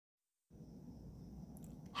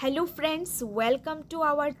Hello friends, welcome to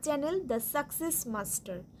our channel the success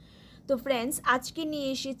master. तो friends, आज के নিয়ে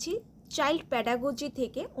এসেছি চাইল্ড প্যাডাগজি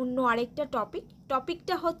থেকে অন্য আরেকটা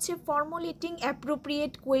টপিকটা হচ্ছে formulating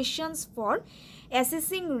appropriate questions for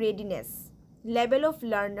assessing readiness level of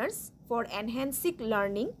learners for enhancing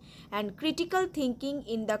learning and critical thinking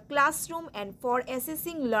in the classroom and for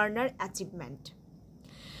assessing learner achievement.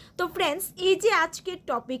 তো ফ্রেন্ডস, এই যে আজকের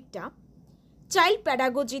টপিকটা চাইল্ড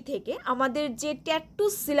প্যাডাগজি থেকে আমাদের যে টেট 2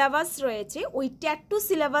 সিলেবাস রয়েছে, ওই টেট 2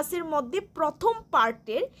 সিলেবাসের মধ্যে প্রথম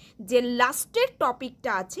পার্টের যে লাস্টের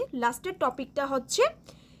টপিকটা হচ্ছে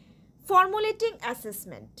ফর্মুলেটিং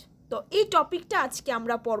অ্যাসেসমেন্ট। তো এই টপিকটা আজকে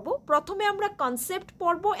আমরা পড়ব। প্রথমে আমরা কনসেপ্ট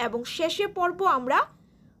পড়ব এবং শেষে পড়ব আমরা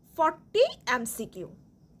 40 এমসিকিউ,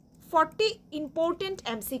 40 ইম্পর্টেন্ট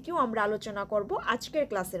এমসিকিউ আমরা আলোচনা করব আজকের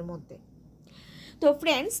ক্লাসের মধ্যে। তো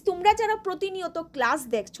ফ্রেন্ডস, তোমরা যারা প্রতিনিয়ত ক্লাস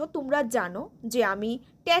দেখছো, তোমরা জানো যে আমি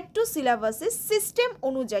টেট 2 সিলেবাসের সিস্টেম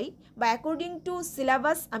অনুযায়ী বা অ্যাকর্ডিং টু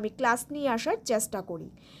সিলেবাস আমি ক্লাস নিয়ে আসার চেষ্টা করি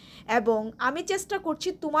এবং আমি চেষ্টা করছি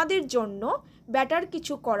তোমাদের জন্য বেটার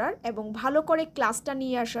কিছু করার এবং ভালো করে ক্লাসটা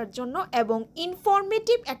নিয়ে আসার জন্য এবং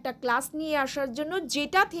ইনফরমেটিভ একটা ক্লাস নিয়ে আসার জন্য,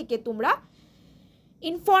 যেটা থেকে তোমরা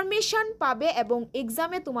ইনফরমেশান পাবে এবং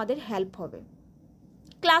এক্সামে তোমাদের হেল্প হবে।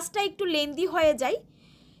 ক্লাসটা একটু লেন্দি হয়ে যায়,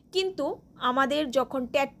 কিন্তু আমাদের যখন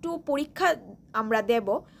টেট 2 পরীক্ষা আমরা দেব,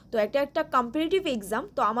 তো একটা কম্পিটিটিভ এক্সাম,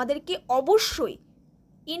 তো আমাদেরকে অবশ্যই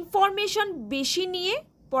ইনফরমেশন বেশি নিয়ে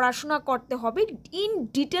পড়াশোনা করতে হবে, ইন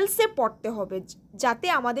ডিটেলসে পড়তে হবে, যাতে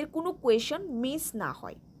আমাদের কোনো কোয়েশন মিস না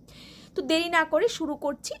হয়। তো দেরি না করে শুরু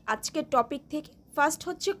করছি আজকের টপিক থেকে। ফার্স্ট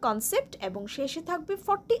হচ্ছে কনসেপ্ট এবং শেষে থাকবে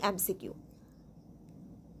 40 এমসিকিউ।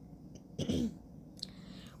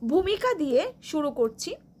 ভূমিকা দিয়ে শুরু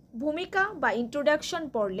করছি। ভূমিকা বা ইন্ট্রোডাকশন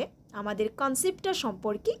পড়লে আমাদের কনসেপ্টটা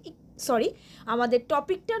সম্পর্কে আমাদের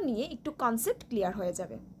টপিকটা নিয়ে একটু কনসেপ্ট ক্লিয়ার হয়ে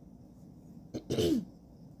যাবে।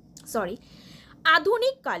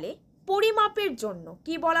 আধুনিক কালে পরিমাপের জন্য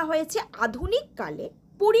কি বলা হয়েছে? আধুনিক কালে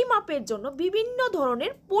পরিমাপের জন্য বিভিন্ন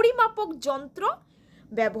ধরনের পরিমাপক যন্ত্র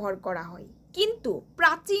ব্যবহার করা হয়, কিন্তু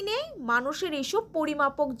প্রাচীনে মানুষের এইসব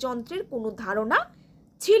পরিমাপক যন্ত্রের কোনো ধারণা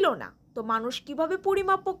ছিল না। তো মানুষ কিভাবে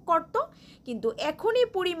পরিমাপক করত? কিন্তু এখনই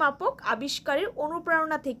পরিমাপক আবিষ্কারের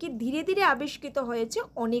অনুপ্রেরণা থেকে ধীরে ধীরে আবিষ্কৃত হয়েছে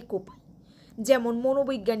অনেক উপায়, যেমন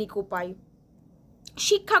মনোবৈজ্ঞানিক উপায়,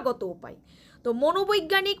 শিক্ষাগত উপায়। তো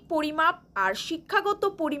মনোবৈজ্ঞানিক পরিমাপ আর শিক্ষাগত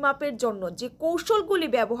পরিমাপের জন্য যে কৌশলগুলি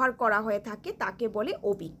ব্যবহার করা হয়ে থাকে তাকে বলে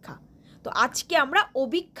অভিক্ষা। তো আজকে আমরা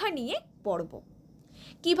অভিক্ষা নিয়ে পড়ব।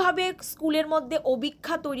 কিভাবে স্কুলের মধ্যে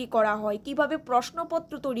অভিক্ষা তৈরি করা হয়, কিভাবে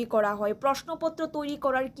প্রশ্নপত্র তৈরি করা হয়, প্রশ্নপত্র তৈরি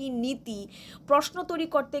করার কি নীতি, প্রশ্ন তৈরি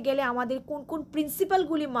করতে গেলে আমাদের কোন কোন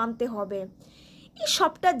প্রিন্সিপালগুলি মানতে হবে, এই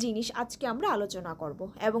সবটা জিনিস আজকে আমরা আলোচনা করব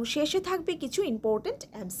এবং শেষে থাকবে কিছু ইম্পর্টেন্ট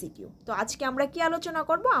এমসিকিউ। তো আজকে আমরা কি আলোচনা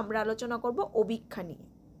করব? আমরা আলোচনা করব অভিক্ষা নিয়ে।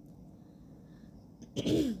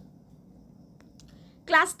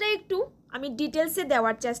 ক্লাসটা একটু আমি ডিটেলসে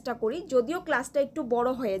দেওয়ার চেষ্টা করি, যদিও ক্লাসটা একটু বড়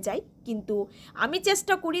হয়ে যায়, কিন্তু আমি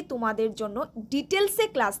চেষ্টা করি তোমাদের জন্য ডিটেলসে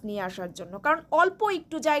ক্লাস নিয়ে আসার জন্য, কারণ অল্প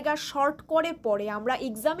একটু জায়গা শর্ট করে পড়ে আমরা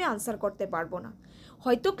এক্সামে আনসার করতে পারবো না।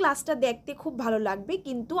 হয়তো ক্লাসটা দেখতে খুব ভালো লাগবে,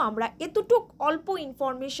 কিন্তু আমরা এতটুক অল্প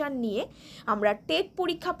ইনফরমেশান নিয়ে আমরা টেট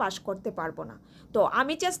পরীক্ষা পাস করতে পারবো না। তো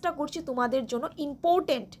আমি চেষ্টা করছি তোমাদের জন্য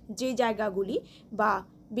ইম্পর্টেন্ট যে জায়গাগুলি বা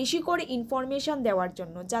বেশি করে ইনফরমেশান দেওয়ার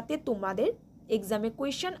জন্য, যাতে তোমাদের এক্সামে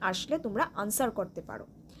কোয়েশ্চেন আসলে তোমরা আনসার করতে পারো।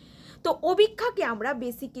 তো অভিক্ষাকে আমরা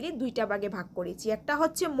বেসিক্যালি দুইটা ভাগে ভাগ করেছি। একটা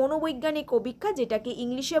হচ্ছে মনোবৈজ্ঞানিক অভিক্ষা, যেটাকে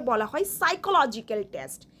ইংলিশে বলা হয় সাইকোলজিক্যাল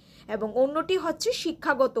টেস্ট, এবং অন্যটি হচ্ছে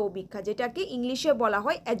শিক্ষাগত অভিক্ষা, যেটাকে ইংলিশে বলা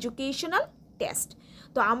হয় এডুকেশনাল টেস্ট।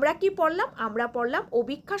 তো আমরা কি পড়লাম? আমরা পড়লাম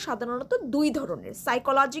অভিক্ষা সাধারণত দুই ধরনের,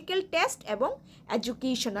 সাইকোলজিক্যাল টেস্ট এবং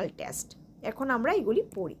এডুকেশনাল টেস্ট। এখন আমরা এগুলি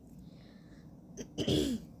পড়ি।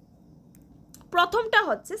 প্রথমটা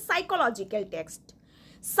হচ্ছে সাইকোলজিক্যাল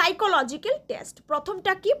টেস্ট।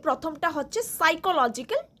 প্রথমটা কি? প্রথমটা হচ্ছে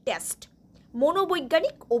সাইকোলজিক্যাল টেস্ট,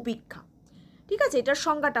 মনোবৈজ্ঞানিক অভিক্ষা। ঠিক আছে, এটার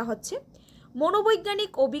সংজ্ঞাটা হচ্ছে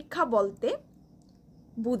মনোবৈজ্ঞানিক অভিক্ষা বলতে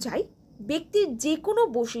বোঝায় ব্যক্তির যে কোনো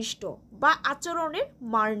বৈশিষ্ট্য বা আচরণের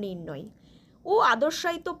মান নির্ণয় ও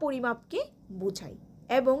আদর্শায়িত পরিমাপকে বোঝায়।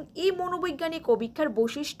 এবং এই মনোবৈজ্ঞানিক অভিক্ষার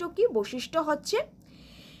বৈশিষ্ট্য কি? বৈশিষ্ট্য হচ্ছে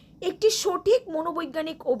একটি সঠিক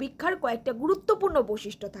মনোবৈজ্ঞানিক অভিক্ষার কয়েকটা গুরুত্বপূর্ণ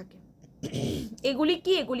বৈশিষ্ট্য থাকে। এগুলি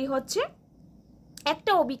কি? এগুলি হচ্ছে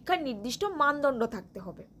একটা অভিক্ষার নির্দিষ্ট মানদণ্ড থাকতে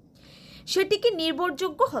হবে, সেটিকে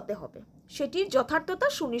নির্ভরযোগ্য হতে হবে, সেটির যথার্থতা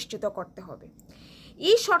সুনিশ্চিত করতে হবে।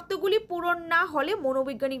 এই শর্তগুলি পূরণ না হলে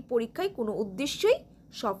মনোবৈজ্ঞানিক পরীক্ষায় কোনো উদ্দেশ্যই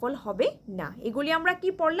সফল হবে না। এগুলি আমরা কি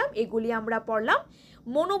পড়লাম? এগুলি আমরা পড়লাম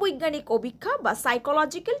মনোবৈজ্ঞানিক অভিক্ষা বা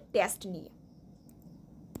সাইকোলজিক্যাল টেস্ট নিয়ে।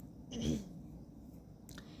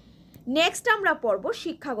 নেক্সট আমরা পড়ব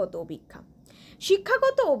শিক্ষাগত অভিক্ষা।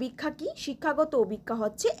 শিক্ষাগত অভিক্ষা কি? শিক্ষাগত অভিক্ষা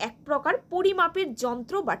হচ্ছে এক প্রকার পরিমাপের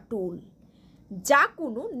যন্ত্র বা টুল, যা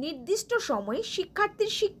কোনো নির্দিষ্ট সময়ে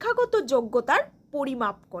শিক্ষার্থীর শিক্ষাগত যোগ্যতার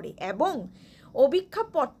পরিমাপ করে এবং অভিক্ষা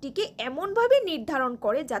পথটিকে এমনভাবে নির্ধারণ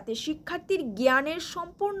করে যাতে শিক্ষার্থীর জ্ঞানের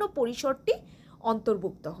সম্পূর্ণ পরিসরটি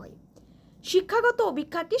অন্তর্ভুক্ত হয়। শিক্ষাগত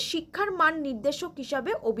অভিক্ষাকে শিক্ষার মান নির্দেশক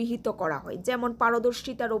হিসাবে অভিহিত করা হয়, যেমন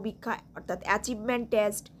পারদর্শিতার অভিক্ষা অর্থাৎ অ্যাচিভমেন্ট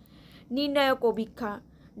টেস্ট, নির্ণায়ক অভিক্ষা,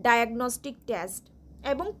 ডায়াগনস্টিক টেস্ট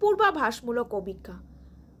এবং পূর্বাভাসমূলক অভিক্ষা,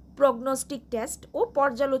 প্রগনোস্টিক টেস্ট ও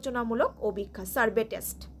পর্যালোচনামূলক অভিক্ষা, সার্ভে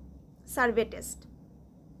টেস্ট।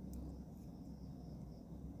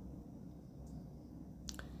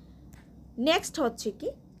 নেক্সট হচ্ছে কি,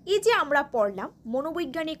 এই যে আমরা পড়লাম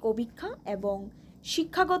মনোবৈজ্ঞানিক অভিক্ষা এবং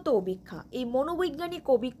শিক্ষাগত অভিক্ষা, এই মনোবৈজ্ঞানিক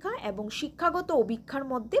অভিক্ষা এবং শিক্ষাগত অভিক্ষার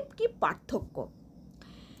মধ্যে কি পার্থক্য?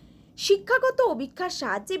 শিক্ষাগত অভিক্ষার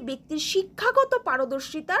সাহায্যে ব্যক্তির শিক্ষাগত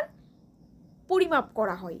পারদর্শিতার পরিমাপ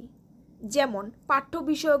করা হয়, যেমন পাঠ্য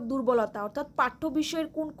বিষয়ক দুর্বলতা অর্থাৎ পাঠ্য বিষয়ের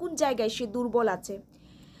কোন কোন জায়গায় সে দুর্বল আছে,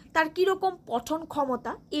 তার কীরকম পঠন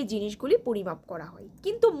ক্ষমতা, এই জিনিসগুলি পরিমাপ করা হয়।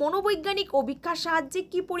 কিন্তু মনোবৈজ্ঞানিক অভিক্ষার সাহায্যে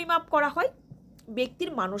কি পরিমাপ করা হয়? ব্যক্তির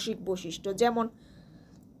মানসিক বৈশিষ্ট্য, যেমন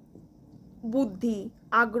বুদ্ধি,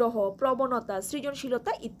 আগ্রহ, প্রবণতা,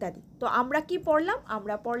 সৃজনশীলতা ইত্যাদি। তো আমরা কি পড়লাম?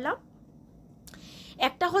 আমরা পড়লাম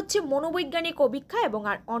একটা হচ্ছে মনোবৈজ্ঞানিক অভিক্ষা এবং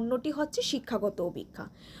আর অন্যটি হচ্ছে শিক্ষাগত অভিক্ষা।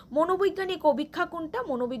 মনোবৈজ্ঞানিক অভিক্ষা কোনটা?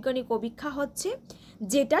 মনোবৈজ্ঞানিক অভিক্ষা হচ্ছে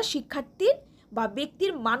যেটা শিক্ষার্থীর বা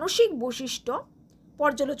ব্যক্তির মানসিক বৈশিষ্ট্য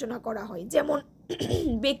পর্যালোচনা করা হয়, যেমন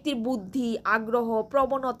ব্যক্তির বুদ্ধি, আগ্রহ,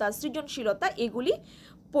 প্রবণতা, সৃজনশীলতা এগুলি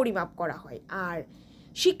পরিমাপ করা হয়। আর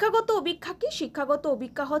শিক্ষাগত অভিক্ষা কি? শিক্ষাগত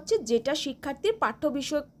অভিক্ষা হচ্ছে যেটা শিক্ষার্থীর পাঠ্য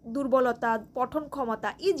বিষয়ক দুর্বলতা, পঠন ক্ষমতা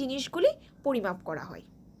এই জিনিসগুলি পরিমাপ করা হয়।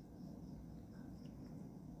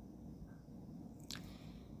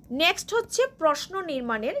 নেক্সট হচ্ছে প্রশ্ন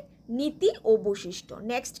নির্মাণের নীতি ও বৈশিষ্ট্য।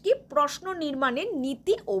 নেক্সট কি? প্রশ্ন নির্মাণের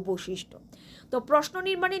নীতি ও বৈশিষ্ট্য। তো প্রশ্ন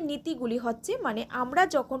নির্মাণের নীতিগুলি হচ্ছে, মানে আমরা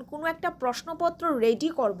যখন কোনো একটা প্রশ্নপত্র রেডি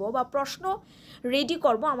করব বা প্রশ্ন রেডি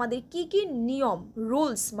করব, আমাদের কি কি নিয়ম,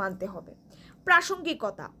 রুলস মানতে হবে।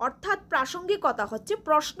 প্রাসঙ্গিকতা, অর্থাৎ প্রাসঙ্গিকতা হচ্ছে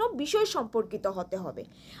প্রশ্ন বিষয় সম্পর্কিত হতে হবে।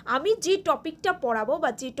 আমি যে টপিকটা পড়াবো বা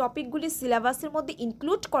যে টপিকগুলি সিলেবাসের মধ্যে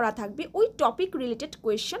ইনক্লুড করা থাকবে ওই টপিক রিলেটেড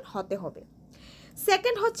কোয়েশ্চেন হতে হবে।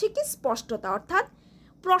 সেকেন্ড হচ্ছে কি? স্পষ্টতা, অর্থাৎ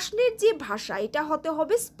প্রশ্নের যে ভাষা এটা হতে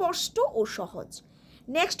হবে স্পষ্ট ও সহজ।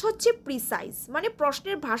 নেক্সট হচ্ছে প্রিসাইজ, মানে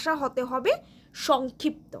প্রশ্নের ভাষা হতে হবে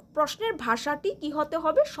সংক্ষিপ্ত। প্রশ্নের ভাষাটি কি হতে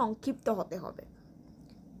হবে? সংক্ষিপ্ত হতে হবে।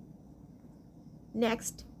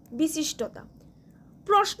 নেক্সট বিশিষ্টতা,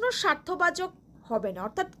 প্রশ্ন স্বার্থবাচক হবে না,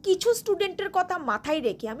 অর্থাৎ কিছু স্টুডেন্টের কথা মাথায়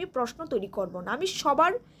রেখে আমি প্রশ্ন তৈরি করব না, আমি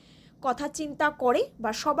সবার কথা চিন্তা করে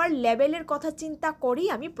বা সবার লেভেলের কথা চিন্তা করেই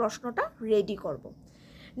আমি প্রশ্নটা রেডি করব।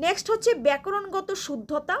 নেক্সট হচ্ছে ব্যাকরণগত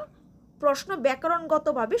শুদ্ধতা, প্রশ্ন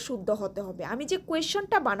ব্যাকরণগতভাবে শুদ্ধ হতে হবে। আমি যে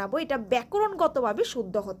কোয়েশ্চনটা বানাবো এটা ব্যাকরণগতভাবে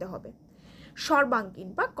শুদ্ধ হতে হবে। সর্বাঙ্গীন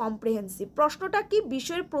বা কম্প্রিহেন্সিভ, প্রশ্নটা কি?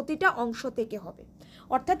 বিষয়ের প্রতিটা অংশ থেকে হবে,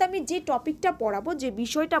 অর্থাৎ আমি যে টপিকটা পড়াবো, যে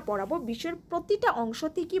বিষয়টা পড়াবো, বিষয়ের প্রতিটা অংশ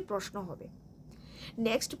থেকেই প্রশ্ন হবে।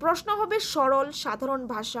 নেক্সট প্রশ্ন হবে সরল সাধারণ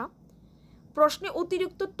ভাষা, প্রশ্নে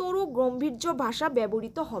অতিরিক্ত তরু গম্ভীর্য ভাষা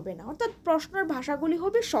ব্যবহৃত হবে না, অর্থাৎ প্রশ্নের ভাষাগুলি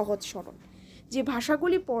হবে সহজ সরল, যে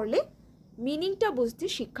ভাষাগুলি পড়লে মিনিংটা বুঝতে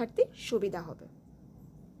শিক্ষার্থীর সুবিধা হবে।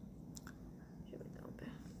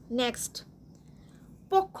 নেক্সট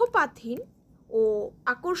পক্ষপাতহীন ও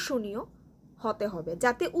আকর্ষণীয় হতে হবে,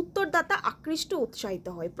 যাতে উত্তরদাতা আকৃষ্ট উৎসাহিত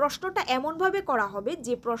হয়। প্রশ্নটা এমনভাবে করা হবে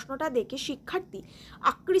যে প্রশ্নটা দেখে শিক্ষার্থী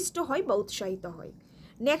আকৃষ্ট হয় বা উৎসাহিত হয়।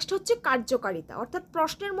 নেক্সট হচ্ছে কার্যকারিতা, অর্থাৎ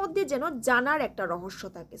প্রশ্নের মধ্যে যেন জানার একটা রহস্য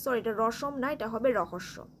থাকে। এটা রসম না, এটা হবে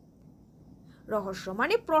রহস্য।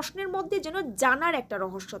 মানে প্রশ্নের মধ্যে যেন জানার একটা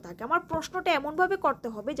রহস্য থাকে। আমার প্রশ্নটা এমনভাবে করতে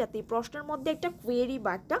হবে যাতে এই প্রশ্নের মধ্যে একটা কোয়েরি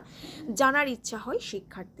বা একটা জানার ইচ্ছা হয়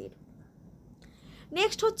শিক্ষার্থীর।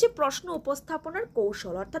 নেক্সট হচ্ছে প্রশ্ন উপস্থাপনার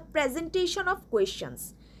কৌশল, অর্থাৎ প্রেজেন্টেশন অফ কোয়েশ্চেন্স।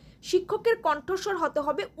 শিক্ষকের কণ্ঠস্বর হতে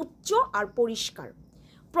হবে উচ্চ আর পরিষ্কার।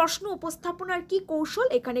 প্রশ্ন উপস্থাপনার কি কৌশল?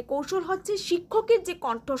 এখানে কৌশল হচ্ছে শিক্ষকের যে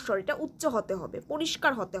কণ্ঠস্বর এটা উচ্চ হতে হবে,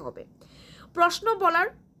 পরিষ্কার হতে হবে। প্রশ্ন বলার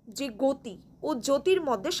যে গতি ও জ্যোতির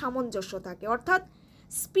মধ্যে সামঞ্জস্য থাকে, অর্থাৎ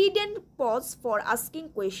speed and pause for asking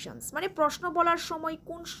questions, মানে প্রশ্ন বলার সময়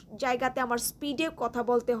কোন জায়গাতে আমার স্পিডে কথা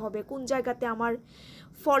বলতে হবে, কোন জায়গাতে আমার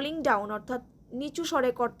ফলিং ডাউন অর্থাৎ নিচু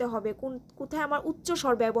স্বরে করতে হবে, কোথায় আমার উচ্চ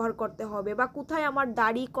স্বর ব্যবহার করতে হবে, বা কোথায় আমার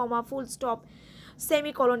দাড়ি, কমা, ফুল স্টপ,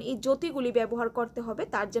 সেমিকলন এই জ্যোতিগুলি ব্যবহার করতে হবে,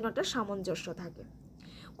 তার যেন একটা সামঞ্জস্য থাকে।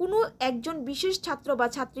 কোনো একজন বিশেষ ছাত্র বা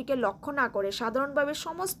ছাত্রীকে লক্ষ্য না করে সাধারণভাবে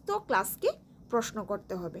সমস্ত ক্লাসকে প্রশ্ন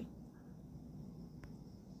করতে হবে।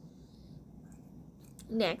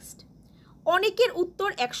 নেক্সট অনেকের উত্তর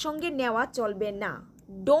একসঙ্গে নেওয়া চলবে না।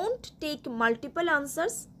 ডোন্ট টেক মাল্টিপল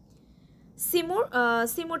আনসার্স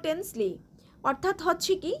সিমultaneously, অর্থাৎ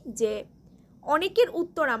হচ্ছে কি যে অনেকের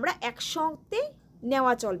উত্তর আমরা একসঙ্গে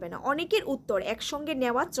নেওয়া চলবে না, অনেকের উত্তর একসঙ্গে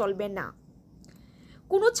নেওয়া চলবে না।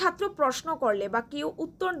 কোনো ছাত্র প্রশ্ন করলে বা কেউ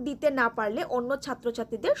উত্তর দিতে না পারলে অন্য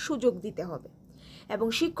ছাত্রছাত্রীদের সুযোগ দিতে হবে এবং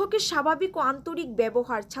শিক্ষকের স্বাভাবিক ও আন্তরিক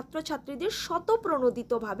ব্যবহার ছাত্রছাত্রীদের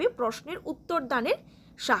স্বতঃপ্রণোদিতভাবে প্রশ্নের উত্তরদানের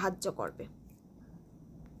সাহায্য করবে।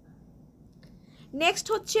 নেক্সট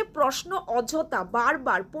হচ্ছে প্রশ্ন অযথা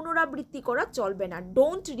বারবার পুনরাবৃত্তি করা চলবে না।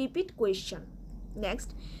 Don't repeat question. নেক্সট,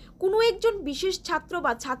 কোনো একজন বিশেষ ছাত্র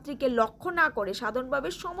বা ছাত্রীকে লক্ষ্য না করে সাধারণভাবে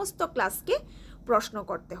সমস্ত ক্লাসকে প্রশ্ন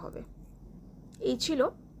করতে হবে। এই ছিল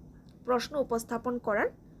প্রশ্ন উপস্থাপন করার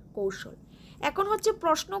কৌশল। এখন হচ্ছে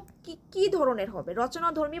প্রশ্ন কি ধরনের হবে।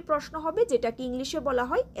 রচনাধর্মী প্রশ্ন হবে, যেটাকে ইংলিশে বলা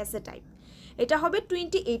হয় এসে টাইপ। এটা হবে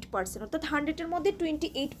 28%, অর্থাৎ 100-এর মধ্যে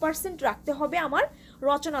 28% রাখতে হবে আমার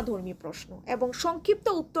রচনাধর্মী প্রশ্ন। এবং সংক্ষিপ্ত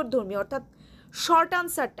উত্তরধর্মী অর্থাৎ শর্ট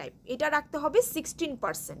আনসার টাইপ, এটা রাখতে হবে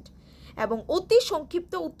 16%। এবং অতি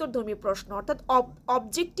সংক্ষিপ্ত উত্তরধর্মী প্রশ্ন অর্থাৎ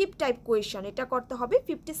অবজেক্টিভ টাইপ কোয়েশ্চেন, এটা করতে হবে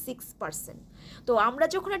 56%। তো আমরা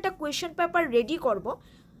যখন একটা কোয়েশ্চেন পেপার রেডি করব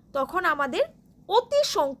তখন আমাদের অতি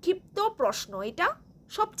সংক্ষিপ্ত প্রশ্ন এটা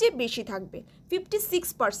সবচেয়ে বেশি থাকবে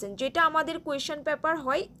 56%, যেটা আমাদের কোয়েশ্চেন পেপার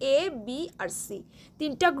হয় এ, বি আর সি,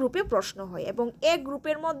 3টা গ্রুপে প্রশ্ন হয়। এবং এ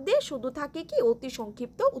গ্রুপের মধ্যে শুধু থাকে কি অতি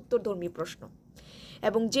সংক্ষিপ্ত উত্তরধর্মী প্রশ্ন,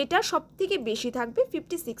 এবং যেটা সব থেকে বেশি থাকবে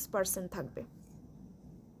 56% থাকবে।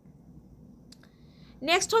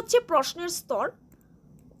 নেক্সট হচ্ছে প্রশ্নের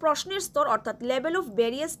স্তর অর্থাৎ level of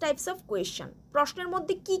various types of question. প্রশ্নের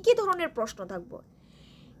মধ্যে কি কি ধরনের প্রশ্ন থাকবে।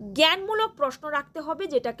 জ্ঞানমূলক প্রশ্ন রাখতে হবে,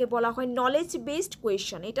 যেটাকে বলা হয় নলেজ বেসড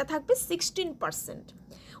কোয়েশ্চেন, এটা থাকবে 16%।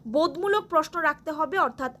 বোধমূলক প্রশ্ন রাখতে হবে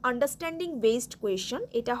অর্থাৎ আন্ডারস্ট্যান্ডিং বেসড কোয়েশ্চেন,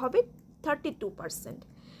 এটা হবে 32%।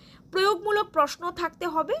 প্রয়োগমূলক প্রশ্ন থাকতে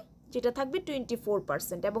হবে, যেটা থাকবে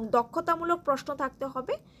 24%। এবং দক্ষতামূলক প্রশ্ন থাকতে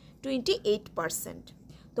হবে 28%।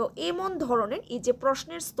 তো এমন ধরনের এই যে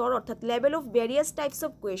প্রশ্নের স্তর অর্থাৎ level of various types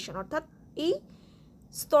of question, অর্থাৎ এই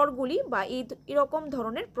স্তরগুলি বা এরকম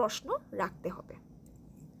ধরনের প্রশ্ন রাখতে হবে।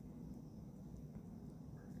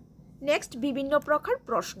 নেক্সট, বিভিন্ন প্রকার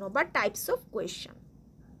প্রশ্ন বা types of question.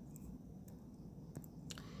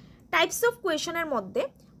 Types of কোয়েশ্চেনের মধ্যে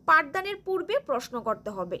পাঠদানের পূর্বে প্রশ্ন করতে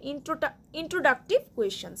হবে ইন্ট্রোডাকটিভ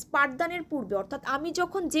কোয়েশ্চেন্স। পাঠদানের পূর্বে অর্থাৎ আমি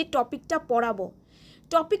যখন যে টপিকটা পড়াবো,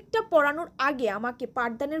 টপিকটা পড়ানোর আগে আমাকে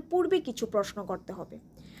পাঠদানের পূর্বে কিছু প্রশ্ন করতে হবে।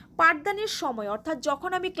 পাঠদানের সময় অর্থাৎ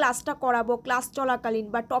যখন আমি ক্লাসটা করাবো, ক্লাস চলাকালীন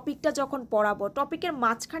বা টপিকটা যখন পড়াবো, টপিকের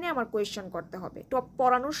মাঝখানে আমার কোয়েশ্চেন করতে হবে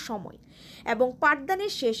পড়ানোর সময়। এবং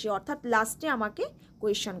পাঠদানের শেষে অর্থাৎ লাস্টে আমাকে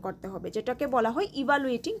কোয়েশ্চেন করতে হবে, যেটাকে বলা হয়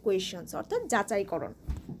ইভালুয়েটিং কোয়েশ্চেন্স অর্থাৎ যাচাইকরণ।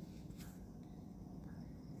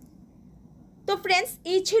 তো ফ্রেন্ডস,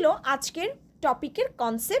 এই ছিল আজকের টপিকের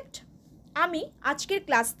কনসেপ্ট। আমি আজকের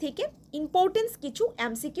ক্লাস থেকে ইম্পর্টেন্স কিছু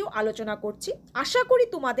এমসিকিউ আলোচনা করছি, আশা করি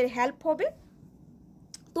তোমাদের হেল্প হবে।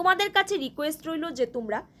 তোমাদের কাছে রিকোয়েস্ট রইল যে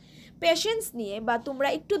তোমরা পেশেন্স নিয়ে বা তোমরা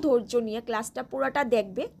একটু ধৈর্য নিয়ে ক্লাসটা পুরোটা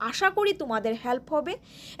দেখবে, আশা করি তোমাদের হেল্প হবে।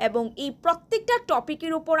 এবং এই প্রত্যেকটা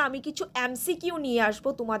টপিকের উপর আমি কিছু এমসিকিউ নিয়ে আসবো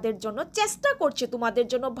তোমাদের জন্য, চেষ্টা করছি তোমাদের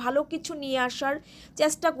জন্য ভালো কিছু নিয়ে আসার,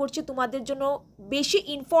 চেষ্টা করছি তোমাদের জন্য বেশি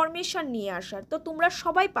ইনফরমেশান নিয়ে আসার। তো তোমরা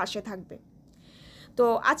সবাই পাশে থাকবে। তো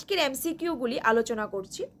আজকের এমসিকিউগুলি আলোচনা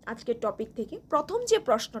করছি আজকের টপিক থেকে। প্রথম যে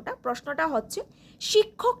প্রশ্নটা হচ্ছে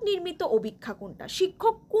শিক্ষক নির্মিত অভিক্ষা কোনটা।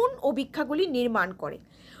 শিক্ষক কোন অভিক্ষাগুলি নির্মাণ করে।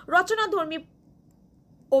 রচনাধর্মী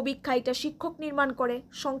অভিক্ষা, এটা শিক্ষক নির্মাণ করে।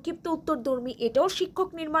 সংক্ষিপ্ত উত্তরধর্মী, এটাও শিক্ষক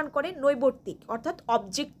নির্মাণ করে। নৈবর্তিক অর্থাৎ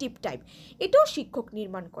অবজেক্টিভ টাইপ, এটাও শিক্ষক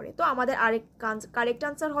নির্মাণ করে। তো আমাদের কারেক্ট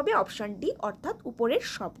আনসার হবে অপশান ডি, অর্থাৎ উপরের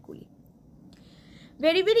সবগুলি।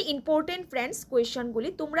 Very very important friends কোয়েশ্চনগুলি।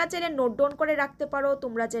 তোমরা চাইলে নোট ডাউন করে রাখতে পারো,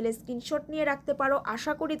 তোমরা চাইলে স্ক্রিনশট নিয়ে রাখতে পারো।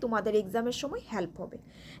 আশা করি তোমাদের এক্সামের সময় হেল্প হবে।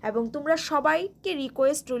 এবং তোমরা সবাইকে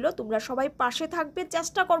রিকোয়েস্ট রইল, তোমরা সবাই পাশে থাকবে।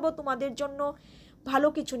 চেষ্টা করব তোমাদের জন্য ভালো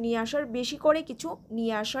কিছু নিয়ে আসার, বেশি করে কিছু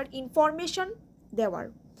নিয়ে আসার, ইনফরমেশন দেওয়ার।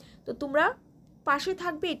 তো তোমরা পাশে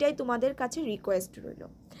থাকবে, এটাই তোমাদের কাছে রিকোয়েস্ট রইল।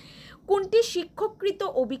 কোনটি শিক্ষককৃত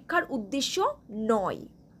অভিক্ষার উদ্দেশ্য নয়।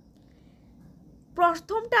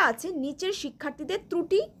 প্রথমটা আছে নিচের শিক্ষার্থীদের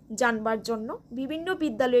ত্রুটি জানবার জন্য, বিভিন্ন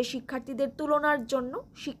বিদ্যালয়ের শিক্ষার্থীদের তুলনার জন্য,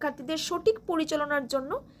 শিক্ষার্থীদের সঠিক পরিচালনার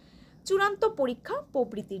জন্য, চূড়ান্ত পরীক্ষা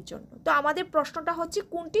প্রবৃত্তির জন্য। তো আমাদের প্রশ্নটা হচ্ছে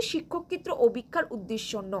কোনটি শিক্ষককৃত অভিক্ষার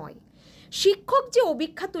উদ্দেশ্য নয়। শিক্ষক যে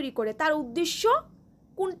অভিক্ষা তৈরি করে তার উদ্দেশ্য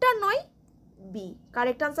কোনটা নয়? বি।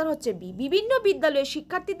 কারেক্ট আনসার হচ্ছে বি। বিভিন্ন বিদ্যালয়ের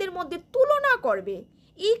শিক্ষার্থীদের মধ্যে তুলনা করবে,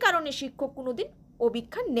 এই কারণে শিক্ষক কোনোদিন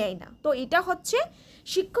অভিক্ষা নেয় না। তো এটা হচ্ছে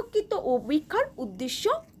শিক্ষককৃত অভিক্ষার উদ্দেশ্য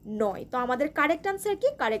নয়। তো আমাদের কারেক্ট আনসার কি?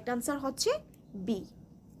 কারেক্ট আনসার হচ্ছে বি।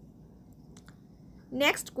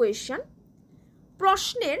 নেক্সট কোয়েশ্চন,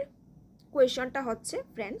 প্রশ্নের কোয়েশ্চনটা হচ্ছে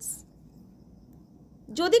ফ্রেন্ডস,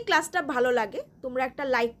 যদি ক্লাসটা ভালো লাগে তোমরা একটা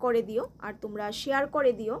লাইক করে দিও আর তোমরা শেয়ার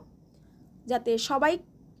করে দিও, যাতে সবাই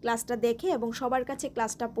ক্লাসটা দেখে এবং সবার কাছে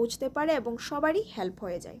ক্লাসটা পৌঁছতে পারে এবং সবারই হেল্প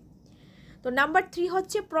হয়ে যায়। তো নাম্বার 3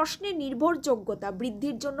 হচ্ছে প্রশ্নের নির্ভরযোগ্যতা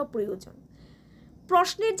বৃদ্ধির জন্য প্রয়োজন।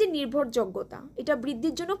 প্রশ্নের যে নির্ভরযোগ্যতা এটা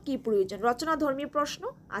বৃদ্ধির জন্য কি প্রয়োজন? রচনাধর্মী প্রশ্ন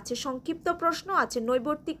আছে, সংক্ষিপ্ত প্রশ্ন আছে,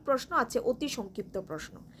 নৈবর্তিক প্রশ্ন আছে, অতি সংক্ষিপ্ত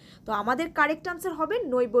প্রশ্ন। তো আমাদের কারেক্ট আনসার হবে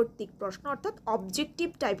নৈবর্তিক প্রশ্ন, অর্থাৎ অবজেক্টিভ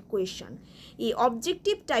টাইপ কোয়েশ্চন। এই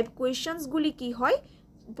অবজেক্টিভ টাইপ কোয়েশ্চনসগুলি কি হয়?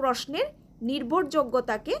 প্রশ্নের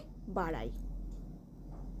নির্ভরযোগ্যতাকে বাড়ায়।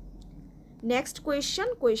 Next question,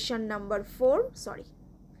 question number 4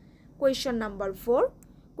 question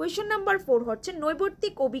number 4 হচ্ছে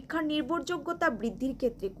নৈবর্তিক অভিক্ষার নির্ভরযোগ্যতা বৃদ্ধির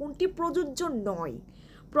ক্ষেত্রে কোনটি প্রযোজ্য নয়?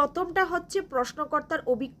 প্রথমটা হচ্ছে প্রশ্নকর্তার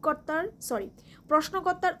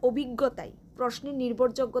অভিজ্ঞতায় প্রশ্নের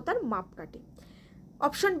নির্ভরযোগ্যতার মাপকাঠি।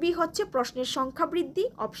 অপশন বি হচ্ছে প্রশ্নের সংখ্যা বৃদ্ধি,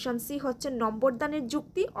 অপশন সি হচ্ছে নম্বরদানের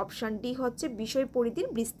যুক্তি, অপশন ডি হচ্ছে বিষয় পরিধির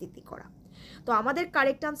বিস্তৃতি করা। তো আমাদের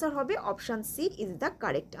কারেক্ট আনসার হবে option C is the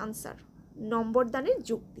correct answer, নম্বরদানের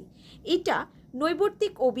যুক্তি। এটা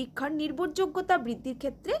নৈবর্তিক অভিক্ষার নির্ভরযোগ্যতা বৃদ্ধির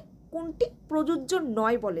ক্ষেত্রে কোনটি প্রযোজ্য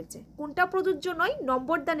নয় বলেছে। কোনটা প্রযোজ্য নয়?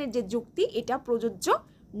 নম্বরদানের যে যুক্তি এটা প্রযোজ্য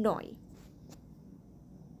নয়।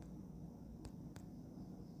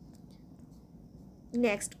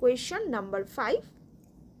 নেক্সট কোয়েশ্চন নাম্বার 5,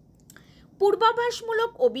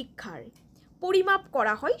 পূর্বাভাসমূলক অভিক্ষার পরিমাপ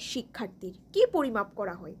করা হয় শিক্ষার্থীর। কি পরিমাপ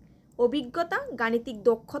করা হয়? অভিজ্ঞতা, গাণিতিক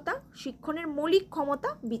দক্ষতা, শিক্ষণের মৌলিক ক্ষমতা,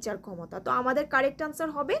 বিচার ক্ষমতা। তো আমাদের কারেক্ট আনসার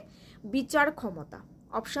হবে বিচার ক্ষমতা।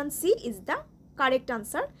 Option C is the correct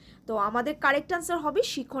answer. তো আমাদের কারেক্ট আনসার হবে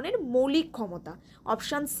শিক্ষণের মৌলিক ক্ষমতা।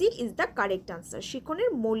 Option C is the correct answer, শিক্ষণের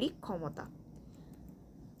মৌলিক ক্ষমতা।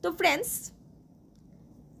 তো ফ্রেন্ডস,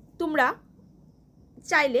 তোমরা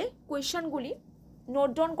চাইলে কোয়েশ্চনগুলি নোট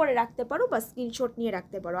ডাউন করে রাখতে পারো বা স্ক্রিনশট নিয়ে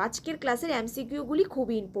রাখতে পারো। আজকের ক্লাসের এমসিকিউগুলি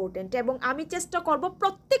খুবই ইম্পর্টেন্ট এবং আমি চেষ্টা করব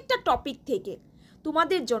প্রত্যেকটা টপিক থেকে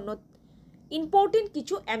তোমাদের জন্য ইম্পর্টেন্ট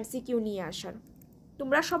কিছু এমসিকিউ নিয়ে আসার।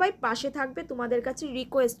 তোমরা সবাই পাশে থাকবে, তোমাদের কাছে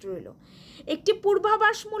রিকোয়েস্ট রইল। একটি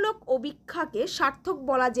পূর্বাভাসমূলক অভিক্ষাকে সার্থক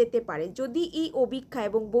বলা যেতে পারে যদি এই অভিক্ষা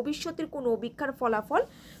এবং ভবিষ্যতের কোনো অভিক্ষার ফলাফল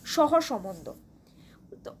সহসম্বন্ধ।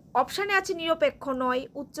 তো অপশানে আছে নিরপেক্ষ নয়,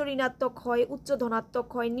 উচ্চ ঋণাত্মক হয়, উচ্চ ধনাত্মক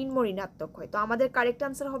হয়, নিম্ন ঋণাত্মক হয়। তো আমাদের কারেক্ট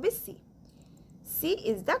আনসার হবে C. C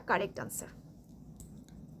is the correct answer.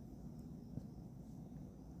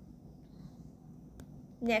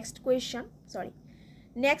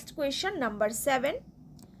 Next question number 7,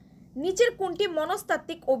 নিচের কোনটি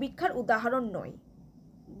মনস্তাত্ত্বিক অভিক্ষার উদাহরণ নয়?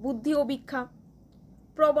 বুদ্ধি অভিক্ষা,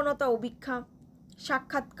 প্রবণতা অভিক্ষা,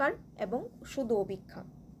 সাক্ষাৎকার এবং শুধু অভিক্ষা।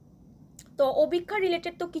 তো অভিক্ষা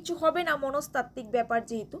রিলেটেড তো কিছু হবে না, মনস্তাত্ত্বিক ব্যাপার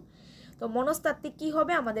যেহেতু। তো মনস্তাত্ত্বিক কি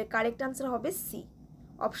হবে? আমাদের কারেক্ট আনসার হবে C.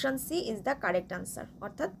 Option C is the correct answer,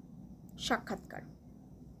 অর্থাৎ সাক্ষাৎকার।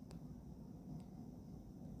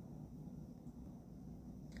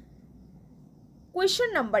 কোয়েশ্চন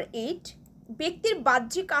নাম্বার 8, ব্যক্তির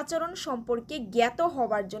বাহ্যিক আচরণ সম্পর্কে জ্ঞাত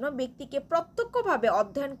হওয়ার জন্য ব্যক্তিকে প্রত্যক্ষভাবে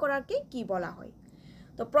অধ্যয়ন করাকে কি বলা হয়?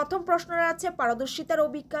 তো প্রথম প্রশ্নটা আছে পারদর্শিতার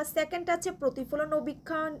অভিক্ষা, সেকেন্ড আছে প্রতিফলন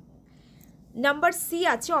অভিক্ষা, নাম্বার সি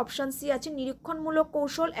আছে, অপশন সি আছে নিরীক্ষণমূলক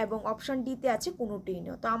কৌশল এবং অপশন ডিতে আছে কোনোটিই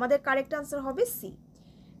নয়। তো আমাদের কারেক্ট আনসার হবে সি,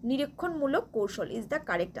 নিরীক্ষণমূলক কৌশল is the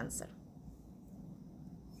correct answer.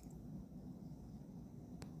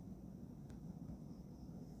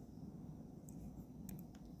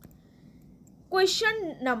 Question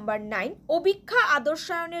number 9, অভিক্ষা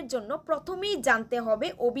আদর্শায়নের জন্য প্রথমেই জানতে হবে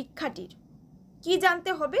অভিক্ষাটির কি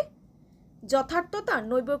জানতে হবে? যথার্থতা,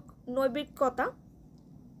 নৈবিকতা,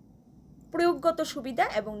 প্রয়োগগত সুবিধা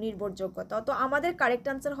এবং নির্ভরযোগ্যতা। তো আমাদের কারেক্ট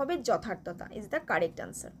আনসার হবে যথার্থতা ইজ দ্য কারেক্ট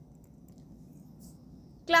আনসার।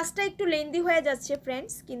 ক্লাসটা একটু লেন্দি হয়ে যাচ্ছে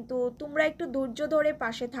ফ্রেন্ডস, কিন্তু তোমরা একটু ধৈর্য ধরে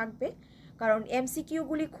পাশে থাকবে, কারণ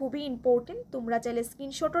এমসিকিউগুলি খুবই ইম্পর্টেন্ট। তোমরা চাইলে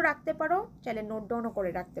স্ক্রিনশটও রাখতে পারো, চাইলে নোট ডাউনও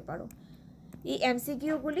করে রাখতে পারো। এই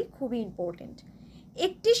এমসিকিউগুলি খুবই ইম্পর্টেন্ট।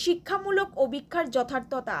 একটি শিক্ষামূলক অভিক্ষার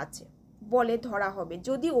যথার্থতা আছে বলে ধরা হবে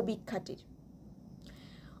যদি অভিক্ষাটির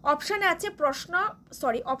অপশানে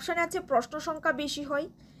আছে প্রশ্ন সংখ্যা বেশি হয়,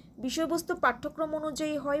 বিষয়বস্তু পাঠ্যক্রম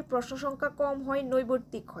অনুযায়ী হয়, প্রশ্ন সংখ্যা কম হয়,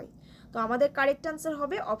 নৈবর্তিক হয়। তো আমাদের কারেক্ট আনসার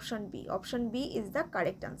হবে option B. Option B is the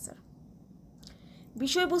correct answer,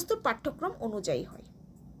 বিষয়বস্তু পাঠ্যক্রম অনুযায়ী হয়।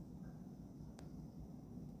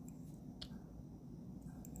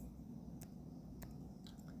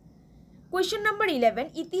 কোয়েশ্চেন নাম্বার 11,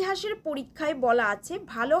 ইতিহাসের পরীক্ষায় বলা আছে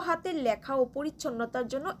ভালো হাতের লেখা ও পরিচ্ছন্নতার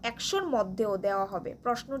জন্য 100-র মধ্যেও দেওয়া হবে।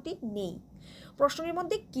 প্রশ্নটি নেই। প্রশ্নটির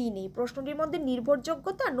মধ্যে কি নেই? প্রশ্নটির মধ্যে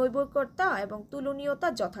নির্ভরযোগ্যতা, নৈর্ভরতা এবং তুলনীয়তা,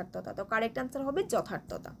 যথার্থতা। তো কারেক্ট আনসার হবে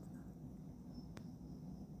যথার্থতা।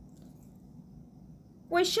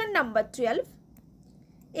 কোয়েশ্চেন নাম্বার 12,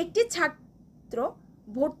 একটি ছাত্র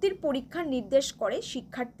ভর্তির পরীক্ষা নির্দেশ করে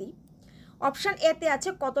শিক্ষার্থী অপশান এ তে আছে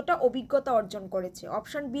কতটা অভিজ্ঞতা অর্জন করেছে,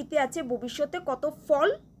 অপশান বি তে আছে ভবিষ্যতে কত ফল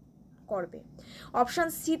করবে, অপশান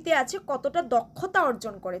সি তে আছে কতটা দক্ষতা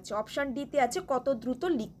অর্জন করেছে, অপশান ডি তে আছে কত দ্রুত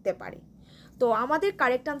লিখতে পারে। তো আমাদের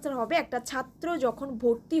কারেক্ট আনসার হবে একটা ছাত্র যখন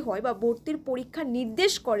ভর্তি হয় বা ভর্তির পরীক্ষা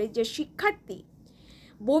নির্দেশ করে যে শিক্ষার্থী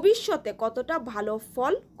ভবিষ্যতে কতটা ভালো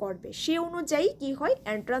ফল করবে, সে অনুযায়ী কি হয়,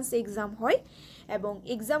 এন্ট্রান্স এক্সাম হয় এবং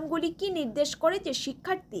এক্সামগুলি কি নির্দেশ করে যে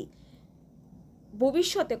শিক্ষার্থী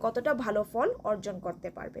ভবিষ্যতে কতটা ভালো ফল অর্জন করতে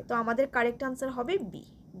পারবে। তো আমাদের কারেক্ট আনসার হবে B.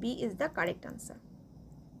 B is the correct answer.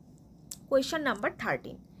 Question number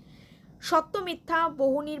 13, সত্য মিথ্যা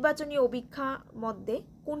বহু নির্বাচনী অভিক্ষা মধ্যে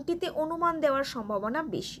কোনটিতে অনুমান দেওয়ার সম্ভাবনা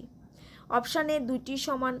বেশি? অপশান এ দুইটি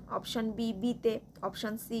সমান, অপশান বি বিতে,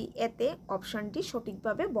 অপশান সি এতে, অপশান ডি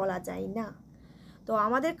সঠিকভাবে বলা যায় না। তো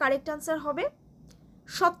আমাদের কারেক্ট আনসার হবে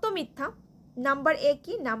সত্য মিথ্যা। নাম্বার এ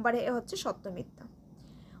কি? নাম্বার এ হচ্ছে সত্য মিথ্যা।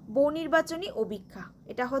 বহু নির্বাচনী অভিক্ষা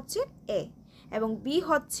এটা হচ্ছে এ, এবং বি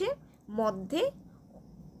হচ্ছে মধ্যে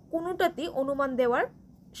কোনোটাতেই অনুমান দেওয়ার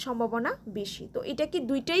সম্ভাবনা বেশি। তো এটা কি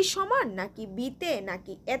দুইটাই সমান, নাকি বিতে,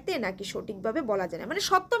 নাকি এতে, নাকি সঠিকভাবে বলা যায় না? মানে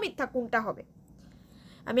সত্য মিথ্যা কোনটা হবে?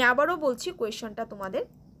 আমি আবারও বলছি কোয়েশ্চনটা তোমাদের,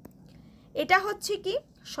 এটা হচ্ছে কি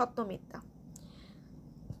সত্য মিথ্যা।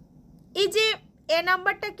 এই যে এ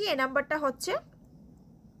নাম্বারটা কি? এ নাম্বারটা হচ্ছে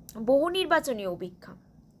বহু নির্বাচনী অভিক্ষা।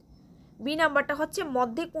 বি নাম্বারটা হচ্ছে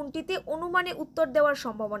মধ্যে কোনটিতে অনুমানে উত্তর দেওয়ার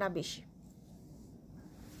সম্ভাবনা বেশি।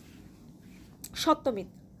 সত্য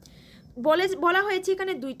মিথ্যা বলা হয়েছে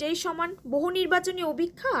এখানে দুইটাই সমান, বহু নির্বাচনী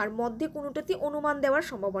অভিক্ষা আর মধ্যে কোনোটাতে অনুমান দেওয়ার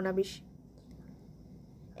সম্ভাবনা বেশি।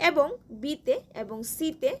 এবং বিতে এবং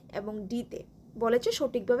সিতে এবং ডিতে বলেছে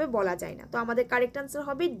সঠিকভাবে বলা যায় না। তো আমাদের কারেক্ট আনসার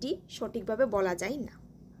হবে ডি, সঠিকভাবে বলা যায় না।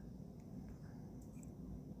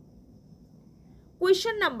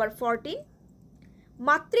 কোয়েশ্চেন নাম্বার 14,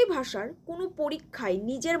 মাতৃভাষার কোনো পরীক্ষায়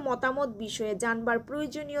নিজের মতামত বিষয়ে জানবার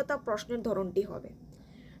প্রয়োজনীয়তা প্রশ্নের ধরনটি হবে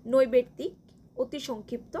নৈবেত্তিক, অতি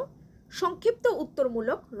সংক্ষিপ্ত, সংক্ষিপ্ত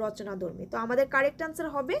উত্তরমূলক, রচনাধর্মী। তো আমাদের কারেক্ট আনসার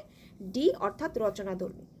হবে ডি অর্থাৎ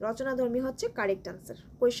রচনাধর্মী। রচনাধর্মী হচ্ছে কারেক্ট আনসার।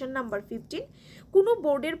 কোয়েশ্চেন নাম্বার 15, কোনো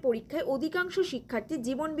বোর্ডের পরীক্ষায় অধিকাংশ শিক্ষার্থী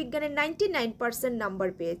জীবন বিজ্ঞানের 99% নাম্বার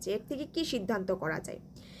পেয়েছে, এর থেকে কি সিদ্ধান্ত করা যায়?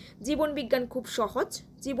 জীবন বিজ্ঞান খুব সহজ,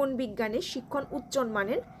 জীবন বিজ্ঞানের শিক্ষণ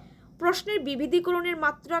উচ্চমানের, প্রশ্নের বিবিধীকরণের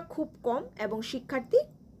মাত্রা খুব কম এবং শিক্ষার্থী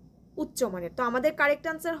উচ্চমানের। তো আমাদের কারেক্ট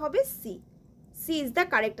আনসার হবে C. C is the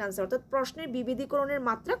correct answer, অর্থাৎ প্রশ্নের বিবিধীকরণের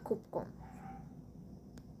মাত্রা খুব কম।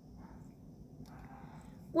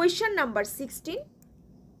 কোয়েশ্চেন নাম্বার 16,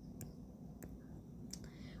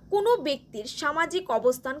 কোনো ব্যক্তির সামাজিক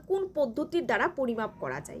অবস্থান কোন পদ্ধতির দ্বারা পরিমাপ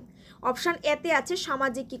করা যায়? অপশান এতে আছে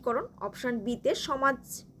সামাজিকীকরণ, অপশান বিতে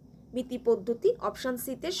সমাজমিতি পদ্ধতি, অপশান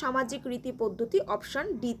সিতে সামাজিক রীতি পদ্ধতি, অপশান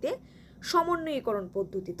ডিতে সমন্বয়ীকরণ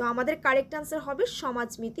পদ্ধতি। তো আমাদের কারেক্ট আনসার হবে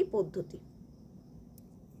সমাজমিতি পদ্ধতি।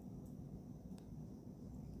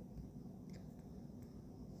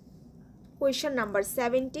 কোয়েশ্চেন নাম্বার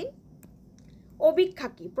 17, অভিক্ষা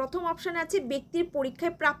কি? প্রথম অপশানে আছে ব্যক্তির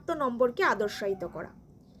পরীক্ষায় প্রাপ্ত নম্বরকে আদর্শায়িত করা,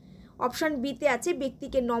 অপশান বিতে আছে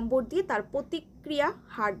ব্যক্তিকে নম্বর দিয়ে তার প্রতিক্রিয়া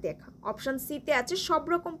হার দেখা, অপশান সিতে আছে সব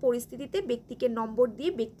রকম পরিস্থিতিতে ব্যক্তিকে নম্বর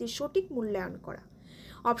দিয়ে ব্যক্তির সঠিক মূল্যায়ন করা,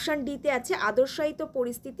 অপশান ডিতে আছে আদর্শায়িত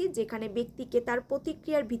পরিস্থিতি যেখানে ব্যক্তিকে তার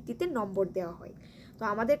প্রতিক্রিয়ার ভিত্তিতে নম্বর দেওয়া হয়। তো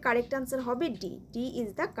আমাদের কারেক্ট আনসার হবে D. D is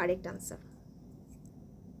the correct answer.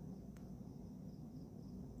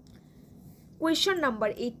 Question number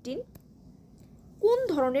 18, কোন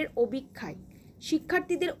ধরনের অভিক্ষায়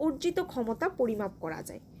শিক্ষার্থীদের অর্জিত ক্ষমতা পরিমাপ করা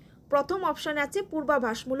যায়? প্রথম অপশানে আছে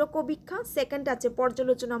পূর্বাভাসমূলক অভিক্ষা, সেকেন্ড আছে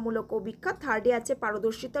পর্যালোচনামূলক অভিক্ষা, থার্ডে আছে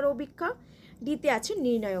পারদর্শিতার অভিক্ষা, ডিতে আছে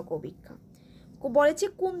নির্ণায়ক অভিক্ষা। বলেছে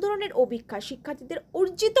কোন ধরনের অভিক্ষা শিক্ষার্থীদের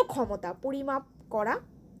অর্জিত ক্ষমতা পরিমাপ করা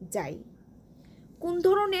যায়। কোন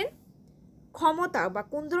ধরনের ক্ষমতা বা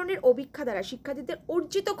কোন ধরনের অভিক্ষা দ্বারা শিক্ষার্থীদের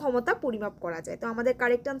অর্জিত ক্ষমতা পরিমাপ করা যায়? তো আমাদের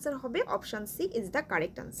কারেক্ট আনসার হবে option C is the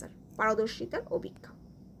correct answer, পারদর্শিতার অভিক্ষা।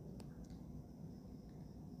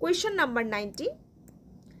 Question number 19,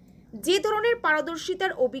 যে ধরনের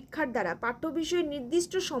পারদর্শিতার অভিক্ষার দ্বারা পাঠ্য বিষয়ের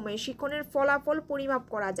নির্দিষ্ট সময়ে শিক্ষণের ফলাফল পরিমাপ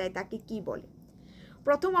করা যায় তাকে কি বলে?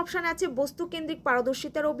 প্রথম অপশানে আছে বস্তুকেন্দ্রিক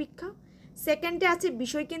পারদর্শিতার অভিক্ষা, সেকেন্ডে আছে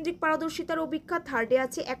বিষয়কেন্দ্রিক পারদর্শিতার অভিক্ষা, থার্ডে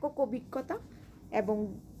আছে একক অভিজ্ঞতা এবং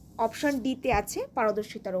অপশান ডিতে আছে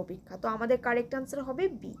পারদর্শিতার অভিক্ষা। তো আমাদের কারেক্ট আনসার হবে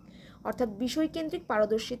বি অর্থাৎ বিষয়কেন্দ্রিক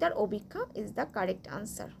পারদর্শিতার অভিক্ষা is the correct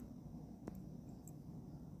answer.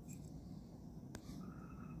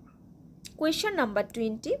 Question number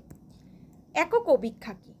 20, একক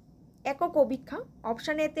অভিক্ষা কি? একক অভিক্ষা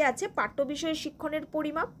অপশান এতে আছে পাঠ্য বিষয়ে শিক্ষণের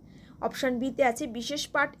পরিমাপ, অপশান বিতে আছে বিশেষ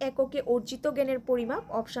পাঠ এককে অর্জিত জ্ঞানের পরিমাপ,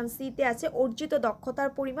 অপশান সিতে আছে অর্জিত দক্ষতার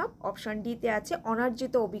পরিমাপ, অপশান ডিতে আছে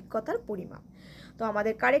অনার্জিত অভিজ্ঞতার পরিমাপ। তো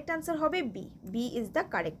আমাদের কারেক্ট আনসার হবে B. B is the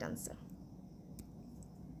correct answer.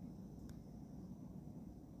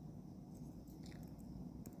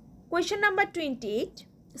 Question number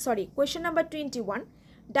 21,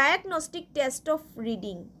 diagnostic test of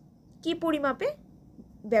reading কি পরিমাপে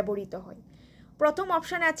ব্যবহৃত হয়? প্রথম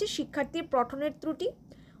অপশানে আছে শিক্ষার্থীর পঠনের ত্রুটি,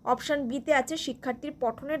 অপশান বিতে আছে শিক্ষার্থীর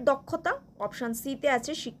পঠনের দক্ষতা, অপশান সিতে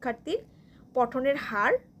আছে শিক্ষার্থীর পঠনের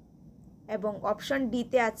হার এবং অপশান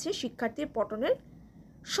ডিতে আছে শিক্ষার্থীর পঠনের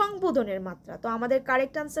সংবোধনের মাত্রা। তো আমাদের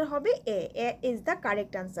কারেক্ট আনসার হবে এ। এ ইজ দ্য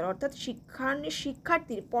কারেক্ট আনসার, অর্থাৎ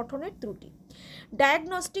শিক্ষার্থীর পঠনের ত্রুটি।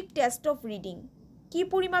 ডায়াগনস্টিক টেস্ট অফ রিডিং কি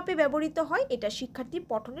পরিমাপে ব্যবহৃত হয়? এটা শিক্ষার্থীর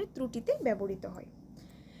পঠনের ত্রুটিতে ব্যবহৃত হয়।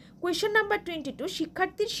 কোয়েশ্চেন নাম্বার 22,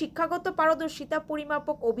 শিক্ষার্থীর শিক্ষাগত পারদর্শিতা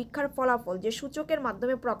পরিমাপক অভিক্ষার ফলাফল যে সূচকের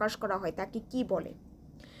মাধ্যমে প্রকাশ করা হয় তাকে কি বলে?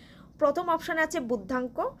 প্রথম অপশানে আছে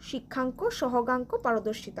বুদ্ধাঙ্ক, শিক্ষাঙ্ক, সহগাঙ্ক,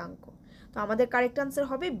 পারদর্শিতাঙ্ক। তো আমাদের কারেক্ট আনসার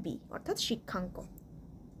হবে বি, অর্থাৎ শিক্ষাঙ্ক।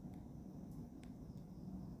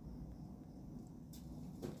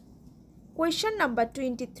 কোয়েশ্চেন নাম্বার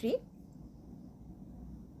 23,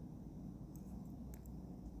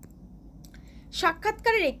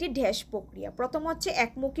 সাক্ষাৎকারের একটি ড্যাশ প্রক্রিয়া। প্রথম হচ্ছে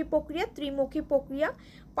একমুখী প্রক্রিয়া, ত্রিমুখী প্রক্রিয়া,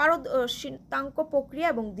 পারদর্শিতাঙ্ক প্রক্রিয়া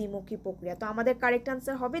এবং দ্বিমুখী প্রক্রিয়া। তো আমাদের কারেক্ট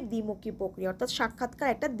আনসার হবে দ্বিমুখী প্রক্রিয়া, অর্থাৎ সাক্ষাৎকার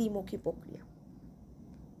একটা দ্বিমুখী প্রক্রিয়া।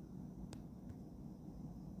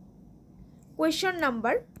 কোয়েশ্চন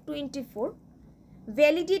নাম্বার 24,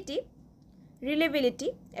 ভ্যালিডিটি, রিলেবিলিটি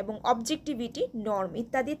এবং অবজেক্টিভিটি নর্ম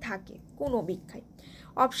ইত্যাদি থাকে কোন অভিক্ষায়?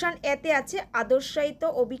 অপশান এতে আছে আদর্শায়িত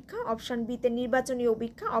অভিক্ষা, অপশান বিতে নির্বাচনী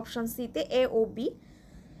অভিক্ষা, অপশান সিতে এ ও বি,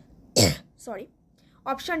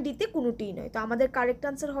 অপশান ডিতে কোনোটিই নয়। তো আমাদের কারেক্ট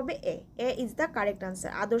আনসার হবে এ। এ ইজ দ্য কারেক্ট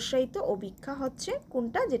আনসার। আদর্শায়িত অভিক্ষা হচ্ছে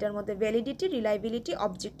কোনটা? যেটার মধ্যে ভ্যালিডিটি, রিলায়েবিলিটি,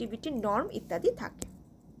 অবজেক্টিভিটি, নর্ম ইত্যাদি থাকে।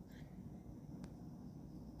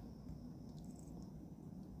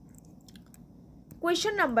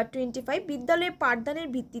 কোয়েশ্চন নাম্বার 25, বিদ্যালয়ে পাঠদানের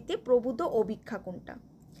ভিত্তিতে প্রভূত অভিক্ষা কোনটা?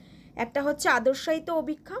 একটা হচ্ছে আদর্শায়িত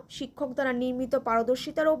অভিক্ষা, শিক্ষক দ্বারা নির্মিত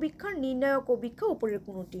পারদর্শিতার অভিক্ষা, নির্ণায়ক অভিক্ষা, উপরের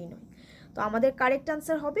কোনোটিই নয়। তো আমাদের কারেক্ট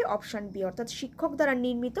আনসার হবে অপশান বি, অর্থাৎ শিক্ষক দ্বারা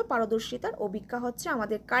নির্মিত পারদর্শিতার অভিক্ষা হচ্ছে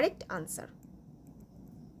আমাদের correct answer.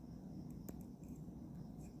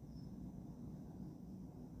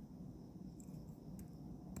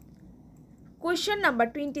 Question number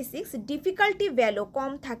 26, difficulty value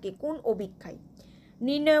কম থাকে কোন অভিক্ষায়?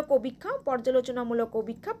 নির্ণায়ক অভিক্ষা, পর্যালোচনামূলক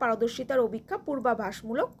অভিক্ষা, পারদর্শিতার অভিক্ষা,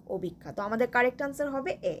 পূর্বাভাসমূলক অভিক্ষা। তো আমাদের কারেক্ট আনসার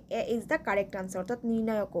হবে এ। এ ইজ দ্য কারেক্ট আনসার, অর্থাৎ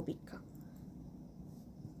নির্ণায়ক অভিক্ষা।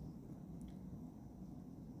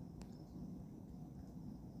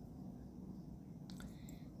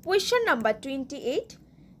 কোয়েশ্চেন নাম্বার 28,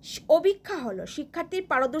 অভিক্ষা হলো শিক্ষার্থীর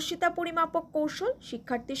পারদর্শিতা পরিমাপক কৌশল,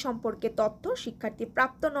 শিক্ষার্থী সম্পর্কে তথ্য, শিক্ষার্থীর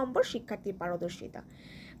প্রাপ্ত নম্বর, শিক্ষার্থীর পারদর্শিতা।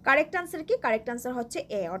 কারেক্ট আনসার কি? কারেক্ট আনসার হচ্ছে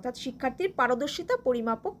এ, অর্থাৎ শিক্ষার্থীর পারদর্শিতা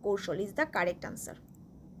পরিমাপক কৌশল is the correct answer.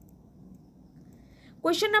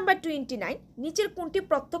 Question number 29, নিচের কোনটি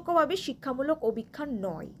প্রত্যক্ষভাবে শিক্ষামূলক অভিক্ষা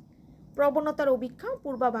নয়? প্রবণতার অভিক্ষা,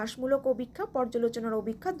 পূর্বাভাসমূলক অভিক্ষা, পর্যালোচনার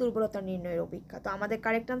অভিক্ষা, দুর্বলতা নির্ণয়ের অভিক্ষা। তো আমাদের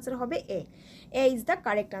কারেক্ট আনসার হবে এ। এ ইজ দ্য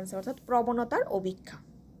কারেক্ট আনসার, অর্থাৎ প্রবণতার অভিক্ষা।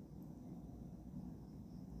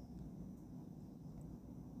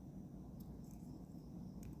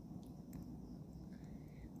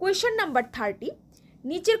 কোয়েশ্চেন নাম্বার 30,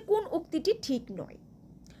 নিচের কোন উক্তিটি ঠিক নয়?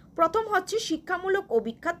 প্রথম হচ্ছে শিক্ষামূলক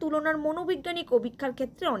অভিক্ষা তুলনার মনোবৈজ্ঞানিক অভিক্ষার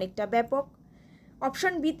ক্ষেত্রে অনেকটা ব্যাপক।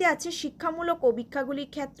 অপশান বিতে আছে শিক্ষামূলক অভিক্ষাগুলির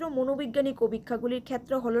ক্ষেত্র মনোবৈজ্ঞানিক অভিক্ষাগুলির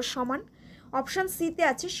ক্ষেত্র হলো সমান। অপশান সিতে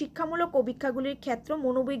আছে শিক্ষামূলক অভিক্ষাগুলির ক্ষেত্র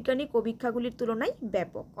মনোবৈজ্ঞানিক অভিক্ষাগুলির তুলনায়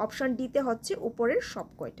ব্যাপক। অপশান ডিতে হচ্ছে উপরের সব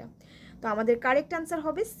কয়টা। তো আমাদের কারেক্ট আনসার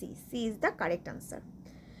হবে C. C is the correct answer.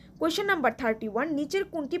 Question number 31, নিচের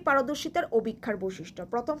কোনটি পারদর্শিতার অভিক্ষার বৈশিষ্ট্য?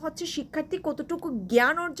 প্রথম হচ্ছে শিক্ষার্থী কতটুকু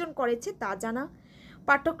জ্ঞান অর্জন করেছে তা জানা,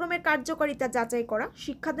 পাঠ্যক্রমের কার্যকারিতা যাচাই করা,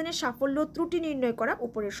 শিক্ষাদানের সাফল্য ত্রুটি নির্ণয় করা,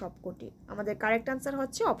 উপরের সবকটি। আমাদের কারেক্ট আনসার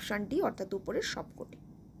হচ্ছে অপশান ডি, অর্থাৎ উপরের সবকটি।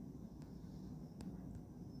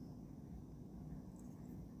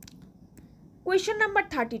 কোয়েশ্চেন নাম্বার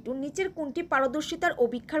 32, নিচের কোনটি পারদর্শিতার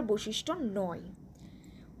অভিক্ষার বৈশিষ্ট্য নয়?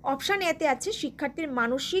 অপশান এতে আছে শিক্ষার্থীর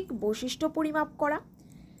মানসিক বৈশিষ্ট্য পরিমাপ করা,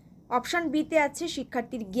 অপশান বিতে আছে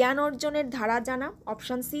শিক্ষার্থীর জ্ঞান অর্জনের ধারা জানা,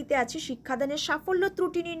 অপশান সিতে আছে শিক্ষাদানের সাফল্য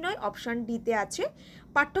ত্রুটি নির্ণয়, অপশান ডিতে আছে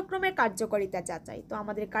পাঠ্যক্রমের কার্যকারিতা যাচাই। তো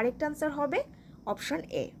আমাদের কারেক্ট আনসার হবে অপশান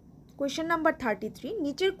এ। কোয়েশ্চেন নাম্বার 33,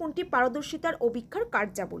 নিচের কোনটি পারদর্শিতার অভিক্ষার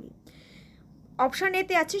কার্যাবলী? অপশান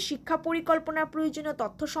এতে আছে শিক্ষা পরিকল্পনার প্রয়োজনীয়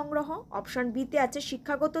তথ্য সংগ্রহ, অপশান বিতে আছে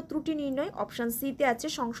শিক্ষাগত ত্রুটি নির্ণয়, অপশান সিতে আছে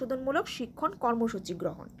সংশোধনমূলক শিক্ষণ কর্মসূচি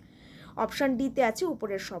গ্রহণ, অপশান ডিতে আছে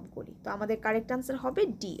উপরের সবগুলি। তো আমাদের কারেক্ট আনসার হবে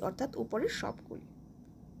ডি, অর্থাৎ উপরের সবগুলি।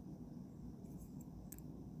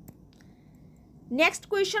 নেক্সট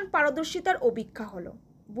কোয়েশ্চন, পারদর্শিতার অভিক্ষা হলো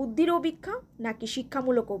বুদ্ধির অভিক্ষা নাকি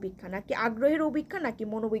শিক্ষামূলক অভিক্ষা নাকি আগ্রহের অভিক্ষা নাকি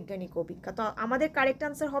মনোবৈজ্ঞানিক অভিক্ষা? তো আমাদের কারেক্ট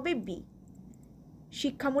আনসার হবে বি,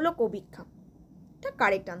 শিক্ষামূলক অভিক্ষা, এটা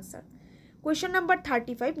কারেক্ট আনসার। কোয়েশ্চন নাম্বার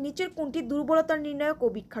 35, নিচের কোনটি দুর্বলতার নির্ণায়ক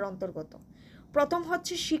অভিক্ষার অন্তর্গত? প্রথম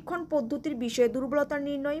হচ্ছে শিক্ষণ পদ্ধতির বিষয়ে দুর্বলতার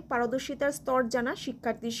নির্ণয়, পারদর্শিতার স্তর জানা,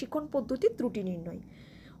 শিক্ষার্থীর শিক্ষণ পদ্ধতির ত্রুটি নির্ণয়।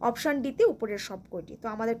 অপশান ডিতে উপরের সব কয়টি। তো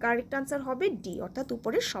আমাদের কারেক্ট আনসার হবে ডি, অর্থাৎ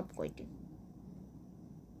উপরের সব কয়টি।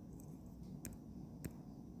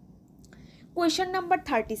 কোয়েশ্চন নাম্বার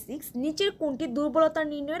 36, নিচের কোনটি দুর্বলতা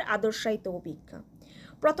নির্ণয়ের আদর্শায়িত অভিক্ষা?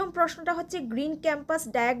 প্রথম প্রশ্নটা হচ্ছে গ্রিন ক্যাম্পাস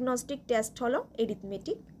ডায়াগনস্টিক টেস্ট হলো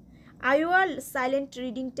arithmetic, আইওয়া silent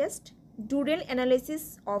reading test, ডুডেল analysis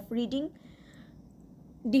of reading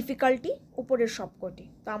difficulty, উপরের সবকটি।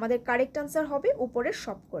 তো আমাদের কারেক্ট আনসার হবে উপরের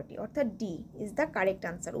সবকটি, অর্থাৎ D is the correct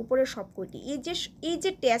answer, উপরের সবকটি। এই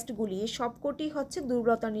যে টেস্টগুলি, এই সবকটি হচ্ছে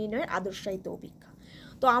দুর্বলতা নির্ণয়ের আদর্শায়িত অভিক্ষা।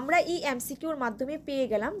 তো আমরা এই এমসিকিউর মাধ্যমে পেয়ে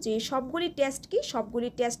গেলাম যে সবগুলি টেস্ট কি, সবগুলি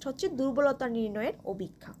টেস্ট হচ্ছে দুর্বলতা নির্ণয়ের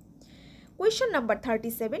অভিক্ষা। কোয়েশ্চন নাম্বার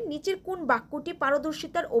 37, নিচের কোন বাক্যটি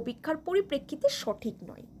পারদর্শিতার অভিক্ষার পরিপ্রেক্ষিতে সঠিক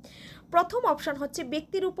নয়? প্রথম অপশান হচ্ছে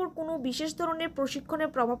ব্যক্তির উপর কোনো বিশেষ ধরনের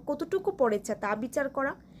প্রশিক্ষণের প্রভাব কতটুকু পড়েছে তা বিচার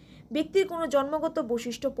করা, ব্যক্তির কোনো জন্মগত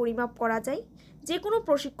বৈশিষ্ট্য পরিমাপ করা যায়, যে কোনো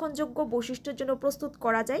প্রশিক্ষণযোগ্য বৈশিষ্ট্যের জন্য প্রস্তুত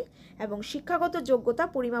করা যায় এবং শিক্ষাগত যোগ্যতা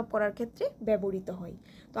পরিমাপ করার ক্ষেত্রে ব্যবহৃত হয়।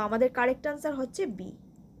 তো আমাদের কারেক্ট আনসার হচ্ছে B,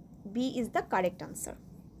 B is the correct answer.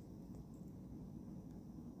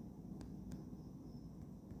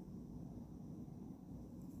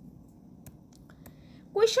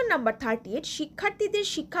 Question number 38, শিক্ষার্থীদের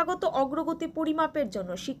শিক্ষাগত অগ্রগতি পরিমাপের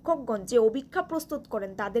জন্য শিক্ষকগণ যে অভিক্ষা প্রস্তুত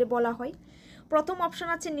করেন তাদের বলা হয়। প্রথম অপশন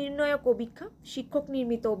আছে নির্ণায়ক অভিক্ষা, শিক্ষক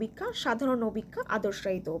নির্মিত অভিক্ষা, সাধারণ অভিক্ষা,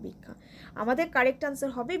 আদর্শায়িত অভিক্ষা। আমাদের কারেক্ট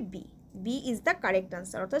আনসার হবে B, B is the correct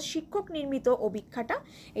answer, অর্থাৎ শিক্ষক নির্মিত অভিক্ষাটা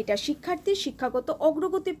এটা শিক্ষার্থীর শিক্ষাগত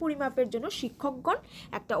অগ্রগতি পরিমাপের জন্য শিক্ষকগণ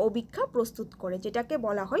একটা অভিক্ষা প্রস্তুত করে, যেটাকে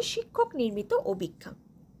বলা হয় শিক্ষক নির্মিত অভিক্ষা।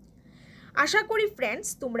 আশা করি ফ্রেন্ডস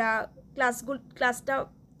তোমরা ক্লাসটা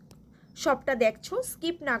সবটা দেখছো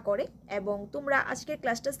স্কিপ না করে, এবং তোমরা আজকের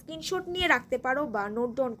ক্লাসটা স্ক্রিনশট নিয়ে রাখতে পারো বা নোট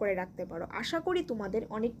ডাউন করে রাখতে পারো। আশা করি তোমাদের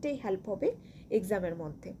অনেকটাই হেল্প হবে এক্সামের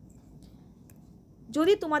মধ্যে।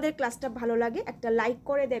 যদি তোমাদের ক্লাসটা ভালো লাগে একটা লাইক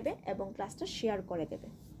করে দেবে এবং ক্লাসটা শেয়ার করে দেবে।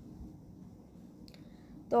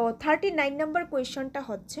 তো 39 নম্বর কোয়েশ্চনটা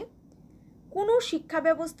হচ্ছে, কোনো শিক্ষা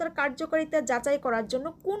ব্যবস্থার কার্যকারিতা যাচাই করার জন্য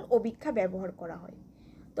কোন অভিক্ষা ব্যবহার করা হয়?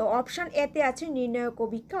 তো অপশান এতে আছে নির্ণায়ক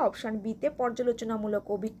অভিক্ষা, অপশান বিতে পর্যালোচনামূলক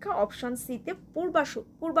অভিক্ষা, অপশান সিতে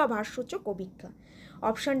পূর্বাভাসসূচক অভিক্ষা,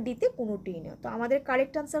 অপশান ডিতে কোনোটিই না। তো আমাদের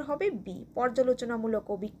কারেক্ট আনসার হবে বি, পর্যালোচনামূলক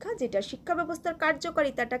অভিক্ষা, যেটা শিক্ষা ব্যবস্থার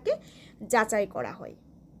কার্যকারিতাটাকে যাচাই করা হয়।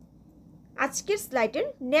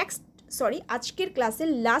 আজকের ক্লাসের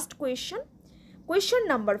last question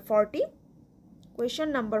number 40। Question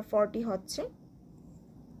number 40 হচ্ছে,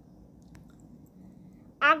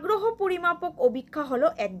 আগ্রহ পরিমাপক অভিক্ষা হলো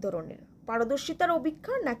এক ধরনের, পারদর্শিতার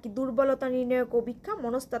অভিক্ষা নাকি দুর্বলতা নির্ণায়ক অভিক্ষা,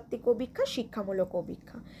 মনস্তাত্ত্বিক অভিক্ষা, শিক্ষামূলক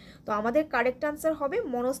অভিক্ষা? তো আমাদের কারেক্ট আনসার হবে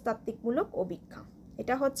মনস্তাত্ত্বিকমূলক অভিক্ষা,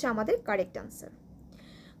 এটা হচ্ছে আমাদের কারেক্ট আনসার।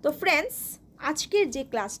 তো ফ্রেন্ডস, আজকের যে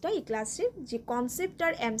ক্লাসটা, এই ক্লাসের যে কনসেপ্ট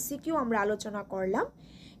আর এমসিকিউ আমরা আলোচনা করলাম,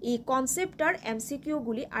 এই কনসেপ্ট আর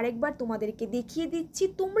এমসিকিউগুলি আরেকবার তোমাদেরকে দেখিয়ে দিচ্ছি।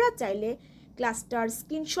 তোমরা চাইলে ক্লাসটার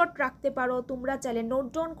স্ক্রিনশট রাখতে পারো, তোমরা চাইলে নোট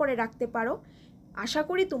ডাউন করে রাখতে পারো। আশা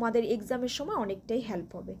করি তোমাদের এক্সামের সময় অনেকটাই হেল্প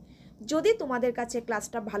হবে। যদি তোমাদের কাছে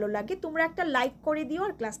ক্লাসটা ভালো লাগে তোমরা একটা লাইক করে দিও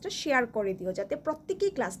আর ক্লাসটা শেয়ার করে দিও, যাতে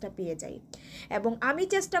প্রত্যেকেই ক্লাসটা পেয়ে যায়। এবং আমি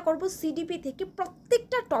চেষ্টা করব সিডিপি থেকে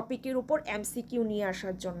প্রত্যেকটা টপিকের উপর এমসিকিউ নিয়ে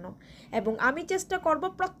আসার জন্য, এবং আমি চেষ্টা করব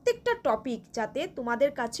প্রত্যেকটা টপিক যাতে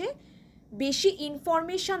তোমাদের কাছে বেশি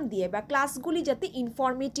ইনফরমেশন দিয়ে বা ক্লাসগুলি যাতে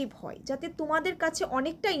ইনফরমেটিভ হয়, যাতে তোমাদের কাছে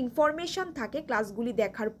অনেকটা ইনফরমেশন থাকে ক্লাসগুলি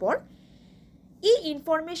দেখার পর। এই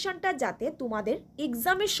ইনফরমেশনটা যাতে তোমাদের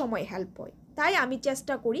এক্সামের সময় হেল্প হয়, তাই আমি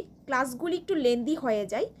চেষ্টা করি ক্লাসগুলি একটু লেন্দি হয়ে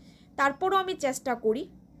যায়, তারপরও আমি চেষ্টা করি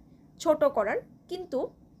ছোট করার, কিন্তু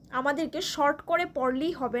আমাদেরকে শর্ট করে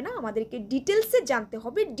পড়লেই হবে না, আমাদেরকে ডিটেলসে জানতে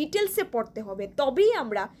হবে, ডিটেলসে পড়তে হবে, তবেই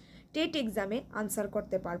আমরা টেট এক্সামে আনসার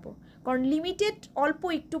করতে পারবো। কারণ লিমিটেড অল্প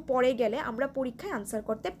একটু পড়ে গেলে আমরা পরীক্ষায় আনসার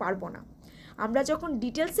করতে পারবো না। আমরা যখন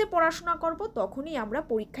ডিটেলসে পড়াশোনা করব তখনই আমরা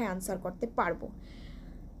পরীক্ষায় আনসার করতে পারবো।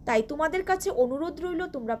 তাই তোমাদের কাছে অনুরোধ রইল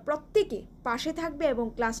তোমরা প্রত্যেকে পাশে থাকবে এবং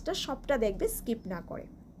ক্লাসটা সবটা দেখবে স্কিপ না করে।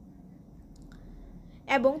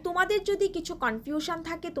 এবং তোমাদের যদি কিছু কনফিউশন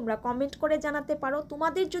থাকে তোমরা কমেন্ট করে জানাতে পারো,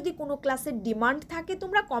 তোমাদের যদি কোনো ক্লাসের ডিমান্ড থাকে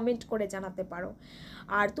তোমরা কমেন্ট করে জানাতে পারো।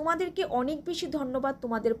 আর তোমাদেরকে অনেক বেশি ধন্যবাদ,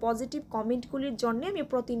 তোমাদের পজিটিভ কমেন্টগুলির জন্য আমি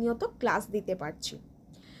প্রতিনিয়ত ক্লাস দিতে পারছি।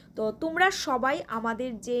 তো তোমরা সবাই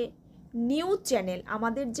আমাদের যে নিউ চ্যানেল,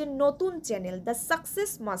 আমাদের যে নতুন চ্যানেল দ্য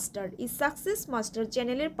সাকসেস মাস্টার, এই সাকসেস মাস্টার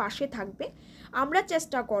চ্যানেলের পাশে থাকবে। আমরা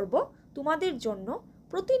চেষ্টা করব তোমাদের জন্য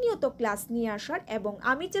প্রতিনিয়ত ক্লাস নিয়ে আসার, এবং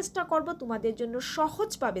আমি চেষ্টা করব তোমাদের জন্য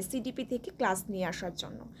সহজভাবে সিডিপি থেকে ক্লাস নিয়ে আসার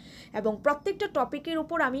জন্য, এবং প্রত্যেকটা টপিকের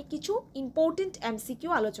উপর আমি কিছু ইম্পর্টেন্ট এমসিকিউ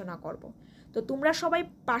আলোচনা করব। তো তোমরা সবাই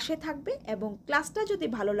পাশে থাকবে, এবং ক্লাসটা যদি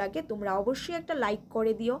ভালো লাগে তোমরা অবশ্যই একটা লাইক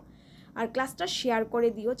করে দিও আর ক্লাসটা শেয়ার করে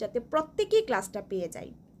দিও, যাতে প্রত্যেকেই ক্লাসটা পেয়ে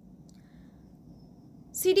যায়।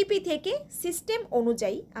 সিডিপি থেকে সিস্টেম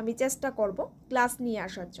অনুযায়ী আমি চেষ্টা করব ক্লাস নিয়ে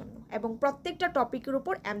আসার জন্য, এবং প্রত্যেকটা টপিকের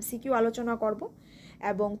উপর এমসিকিউ আলোচনা করব।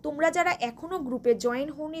 এবং তোমরা যারা এখনও গ্রুপে জয়েন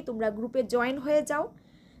হওনি তোমরা গ্রুপে জয়েন হয়ে যাও,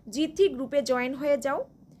 G3 গ্রুপে জয়েন হয়ে যাও।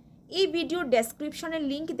 এই ভিডিওর ডেসক্রিপশনে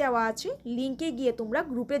লিঙ্ক দেওয়া আছে, লিঙ্কে গিয়ে তোমরা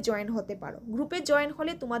গ্রুপে জয়েন হতে পারো। গ্রুপে জয়েন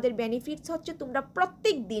হলে তোমাদের বেনিফিটস হচ্ছে তোমরা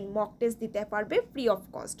প্রত্যেক দিন মক টেস্ট দিতে পারবে ফ্রি অফ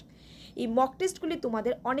কস্ট। এই মক টেস্টগুলি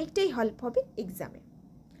তোমাদের অনেকটাই হেল্প হবে এক্সামে।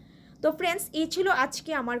 তো ফ্রেন্ডস, এই ছিল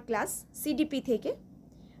আজকে আমার ক্লাস সিডিপি থেকে।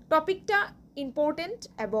 টপিকটা ইম্পর্টেন্ট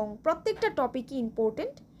এবং প্রত্যেকটা টপিকই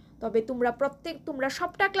ইম্পর্টেন্ট, তবে তোমরা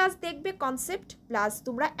সবটা ক্লাস দেখবে, কনসেপ্ট প্লাস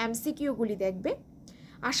তোমরা এমসিকিউগুলি দেখবে।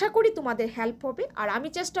 আশা করি তোমাদের হেল্প হবে, আর আমি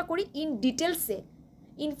চেষ্টা করি ইন ডিটেলসে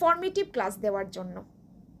ইনফরমেটিভ ক্লাস দেওয়ার জন্য।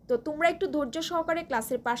 তো তোমরা একটু ধৈর্য সহকারে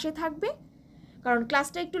ক্লাসের পাশে থাকবে, কারণ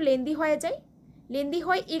ক্লাসটা একটু লেন্দি হয়ে যায়। লেন্দি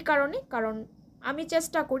হয় এই কারণে, কারণ আমি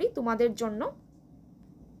চেষ্টা করি তোমাদের জন্য।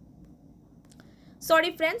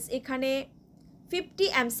 সরি ফ্রেন্ডস, এখানে 50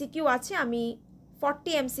 এমসিকিউ আছে, আমি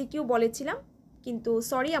 40 এমসিকিউ বলেছিলাম, কিন্তু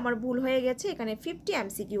সরি আমার ভুল হয়ে গেছে, এখানে 50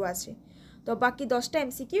 এমসিকিউ আছে। তো বাকি 10টা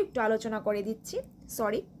এমসিকিউ একটু আলোচনা করে দিচ্ছি,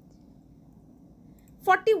 সরি।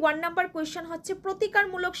 41 নাম্বার কোয়েশ্চেন হচ্ছে,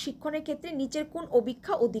 প্রতিকারমূলক শিক্ষণের ক্ষেত্রে নিচের কোন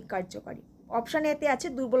অভিক্ষা অধিক কার্যকারী? অপশান এতে আছে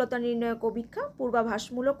দুর্বলতা নির্ণয়ক অভিক্ষা,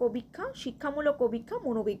 পূর্বাভাসমূলক অভিক্ষা, শিক্ষামূলক অভিক্ষা,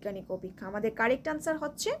 মনোবৈজ্ঞানিক অভিক্ষা। আমাদের কারেক্ট আনসার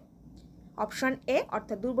হচ্ছে অপশান এ,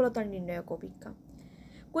 অর্থাৎ দুর্বলতা নির্ণয়ক অভিক্ষা।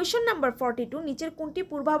 কোয়েশ্চেন নাম্বার 42, নিচের কোনটি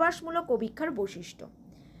পূর্বাভাসমূলক অভিক্ষার বৈশিষ্ট্য?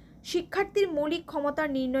 শিক্ষার্থীর মৌলিক ক্ষমতা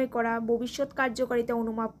নির্ণয় করা, ভবিষ্যৎ কার্যকারিতা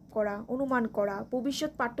অনুমান করা,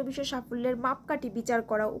 ভবিষ্যৎ পাঠ্যবিষয় সাফল্যের মাপকাঠি বিচার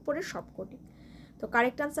করা, উপরের সবকটি। তো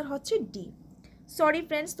কারেক্ট আনসার হচ্ছে ডি। সরি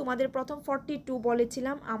ফ্রেন্ডস, তোমাদের প্রথম 42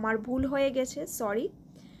 বলেছিলাম, আমার ভুল হয়ে গেছে, সরি।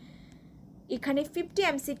 এখানে 50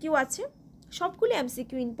 এমসিকিউ আছে, সবগুলি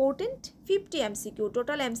MCQ important. 50 MCQ,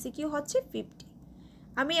 total MCQ হচ্ছে 50।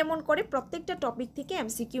 আমি এমন করে প্রত্যেকটা টপিক থেকে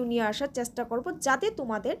এমসিকিউ নিয়ে আসার চেষ্টা করব, যাতে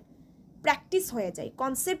তোমাদের প্র্যাকটিস হয়ে যায়,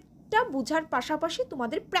 কনসেপ্টটা বোঝার পাশাপাশি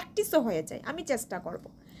তোমাদের প্র্যাকটিসও হয়ে যায়, আমি চেষ্টা করব।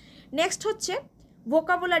 নেক্সট হচ্ছে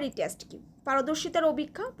ভোকাবুলারি টেস্ট কি? পারদর্শিতার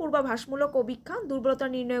অভিক্ষা, পূর্বাভাসমূলক অভিক্ষা, দুর্বলতা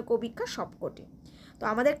নির্ণয়ক অভিক্ষা, সবকটি। তো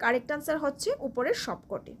আমাদের কারেক্ট আনসার হচ্ছে উপরের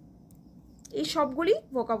সবকটি, এই সবগুলি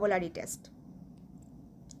vocabulary test.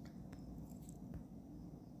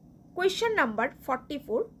 Question number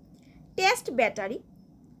 44, test battery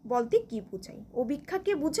বলতে কি বোঝায়?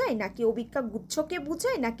 অভিক্ষাকে বোঝায়, নাকি অভিক্ষা গুচ্ছকে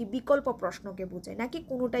বোঝায়, নাকি বিকল্প প্রশ্নকে বোঝায়, নাকি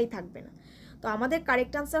কোনোটাই থাকবে না? তো আমাদের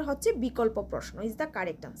কারেক্ট আনসার হচ্ছে বিকল্প প্রশ্ন is the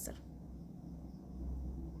correct answer.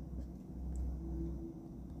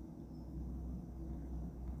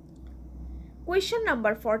 Question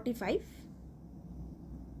number 45,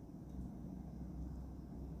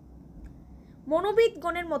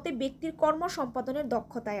 মনোবিদগণের মতে ব্যক্তির কর্ম সম্পাদনের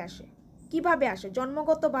দক্ষতায় আসে। কিভাবে আসে?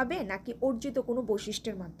 জন্মগতভাবে, নাকি অর্জিত কোনো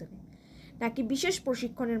বৈশিষ্ট্যের মাধ্যমে, নাকি বিশেষ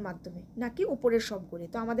প্রশিক্ষণের মাধ্যমে, নাকি উপরের সবগুলি?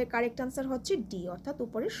 তো আমাদের কারেক্ট আনসার হচ্ছে ডি, অর্থাৎ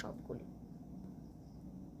উপরের সবগুলি।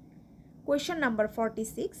 কোয়েশ্চেন নাম্বার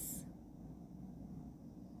 46,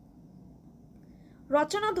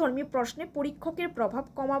 রচনাধর্মী প্রশ্নে পরীক্ষকের প্রভাব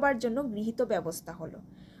কমাবার জন্য গৃহীত ব্যবস্থা হলো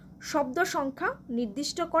শব্দ সংখ্যা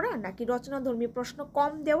নির্দিষ্ট করা, নাকি রচনাধর্মী প্রশ্ন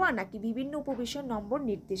কম দেওয়া, নাকি বিভিন্ন উপবিষয় নম্বর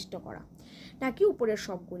নির্দিষ্ট করা, নাকি উপরের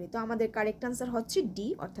সবগুলি? তো আমাদের কারেক্ট আনসার হচ্ছে ডি,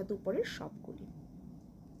 অর্থাৎ উপরের সবগুলি।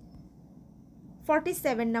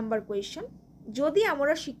 47 নাম্বার কোয়েশ্চেন, যদি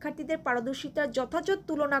আমরা শিক্ষার্থীদের পারদর্শিতার যথাযথ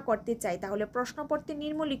তুলনা করতে চাই তাহলে প্রশ্নপত্রে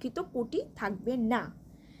নিম্নলিখিত কোটি থাকবে না?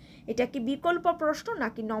 এটা কি বিকল্প প্রশ্ন,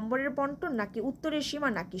 নাকি নম্বরের বন্টন, নাকি উত্তরের সীমা,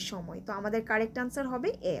 নাকি সময়? তো আমাদের কারেক্ট আনসার হবে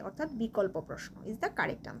এ, অর্থাৎ বিকল্প প্রশ্ন ইজ দ্য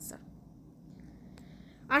কারেক্ট আনসার।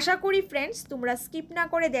 আশা করি ফ্রেন্ডস তোমরা স্কিপ না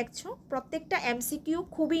করে দেখছো। প্রত্যেকটা এমসিকিউ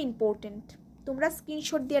খুবই ইম্পর্টেন্ট, তোমরা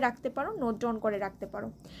স্ক্রিনশট দিয়ে রাখতে পারো, নোট ডাউন করে রাখতে পারো।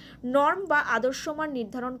 নর্ম বা আদর্শমান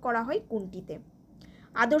নির্ধারণ করা হয় কোনটিতে?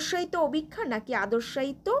 আদর্শায়িত অভিক্ষা, নাকি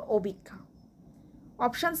আদর্শায়িত অভিক্ষা?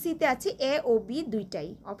 অপশান সিতে আছে এ ও বি দুইটাই,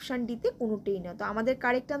 অপশান ডিতে কোনোটাই না। তো আমাদের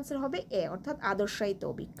কারেক্ট আনসার হবে এ, অর্থাৎ আদর্শায়িত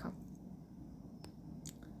অভিক্ষা।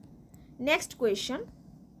 নেক্সট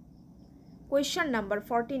কোয়েশ্চন নাম্বার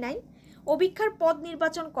 49, অভিক্ষার পদ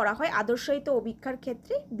নির্বাচন করা হয় আদর্শায়িত অভিক্ষার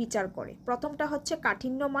ক্ষেত্রে বিচার করে। প্রথমটা হচ্ছে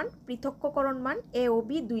কাঠিন্য মান, পৃথক্ককরণ মান, এ ও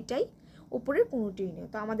বি দুইটাই, উপরের কোনোটিই নেই।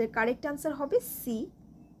 তো আমাদের কারেক্ট আনসার হবে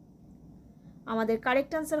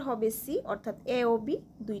সি। অর্থাৎ এ ও বি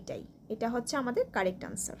দুইটাই, এটা হচ্ছে আমাদের কারেক্ট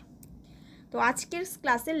আনসার। তো আজকের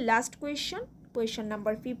ক্লাসের লাস্ট কোয়েশ্চন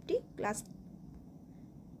নাম্বার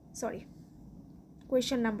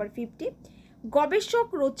 50, গবেষক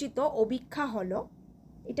রচিত অভিক্ষা হলো,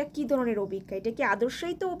 এটা কি ধরনের অভিক্ষা? এটা কি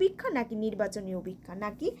আদর্শায়িত অভিক্ষা, নাকি নির্বাচনী অভিক্ষা,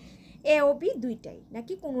 নাকি এ ও বি দুইটাই,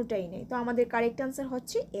 নাকি কোনোটাই নেই? তো আমাদের কারেক্ট আনসার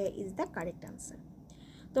হচ্ছে এ ইজ দ্য কারেক্ট আনসার।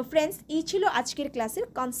 তো ফ্রেন্ডস, এই ছিল আজকের ক্লাসের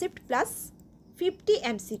কনসেপ্ট প্লাস 50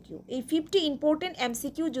 এমসিকিউ। এই 50 ইম্পর্টেন্ট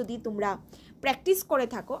এমসিকিউ যদি তোমরা প্র্যাকটিস করে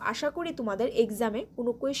থাকো, আশা করি তোমাদের এক্সামে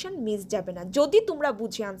কোনো কোয়েশ্চেন মিস যাবে না, যদি তোমরা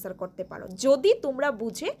বুঝে আনসার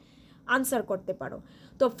করতে পারো।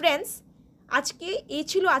 তো ফ্রেন্ডস, এই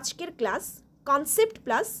ছিল আজকের class, concept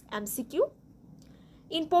plus MCQ.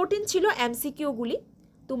 Important ছিল এমসিকিউগুলি,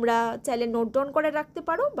 তোমরা চাইলে নোট ডাউন করে রাখতে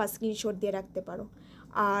পারো বা স্ক্রিনশট দিয়ে রাখতে পারো।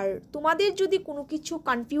 আর তোমাদের যদি কোনো কিছু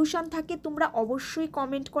কনফিউশন থাকে, তোমরা অবশ্যই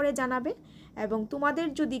কমেন্ট করে জানাবে, এবং তোমাদের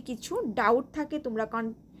যদি কিছু ডাউট থাকে, তোমরা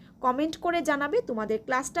কমেন্ট করে জানাবে। তোমাদের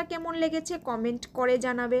ক্লাসটা কেমন লেগেছে কমেন্ট করে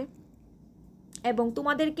জানাবে, এবং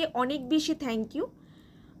তোমাদেরকে অনেক বেশি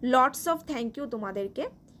লটস অফ থ্যাংক ইউ তোমাদেরকে,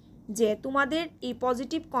 যে তোমাদের এই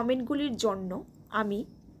পজিটিভ কমেন্টগুলির জন্য আমি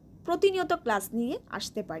প্রতিনিয়ত ক্লাস নিয়ে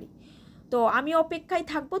আসতে পারি। তো আমি অপেক্ষায়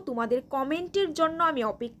থাকবো, তোমাদের কমেন্টের জন্য আমি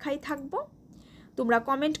অপেক্ষায় থাকবো। তোমরা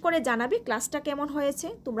কমেন্ট করে জানাবে ক্লাসটা কেমন হয়েছে,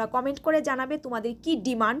 তোমরা কমেন্ট করে জানাবে তোমাদের কি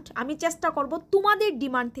ডিমান্ড, আমি চেষ্টা করব তোমাদের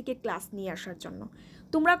ডিমান্ড থেকে ক্লাস নিয়ে আসার জন্য।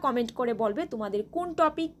 তোমরা কমেন্ট করে বলবে তোমাদের কোন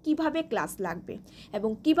টপিক কিভাবে ক্লাস লাগবে, এবং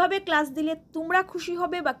কিভাবে ক্লাস দিলে তোমরা খুশি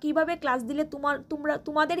হবে, বা কিভাবে ক্লাস দিলে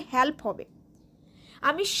তোমাদের হেল্প হবে,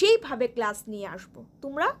 আমি সেইভাবে ক্লাস নিয়ে আসব।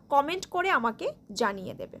 তোমরা কমেন্ট করে আমাকে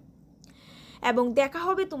জানিয়ে দেবে, এবং দেখা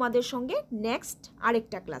হবে তোমাদের সঙ্গে নেক্সট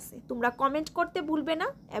আরেকটা ক্লাসে। তোমরা কমেন্ট করতে ভুলবে না,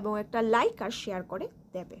 এবং একটা লাইক আর শেয়ার করে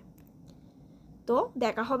দেবে। তো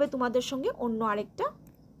দেখা হবে তোমাদের সঙ্গে অন্য আরেকটা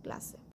ক্লাসে।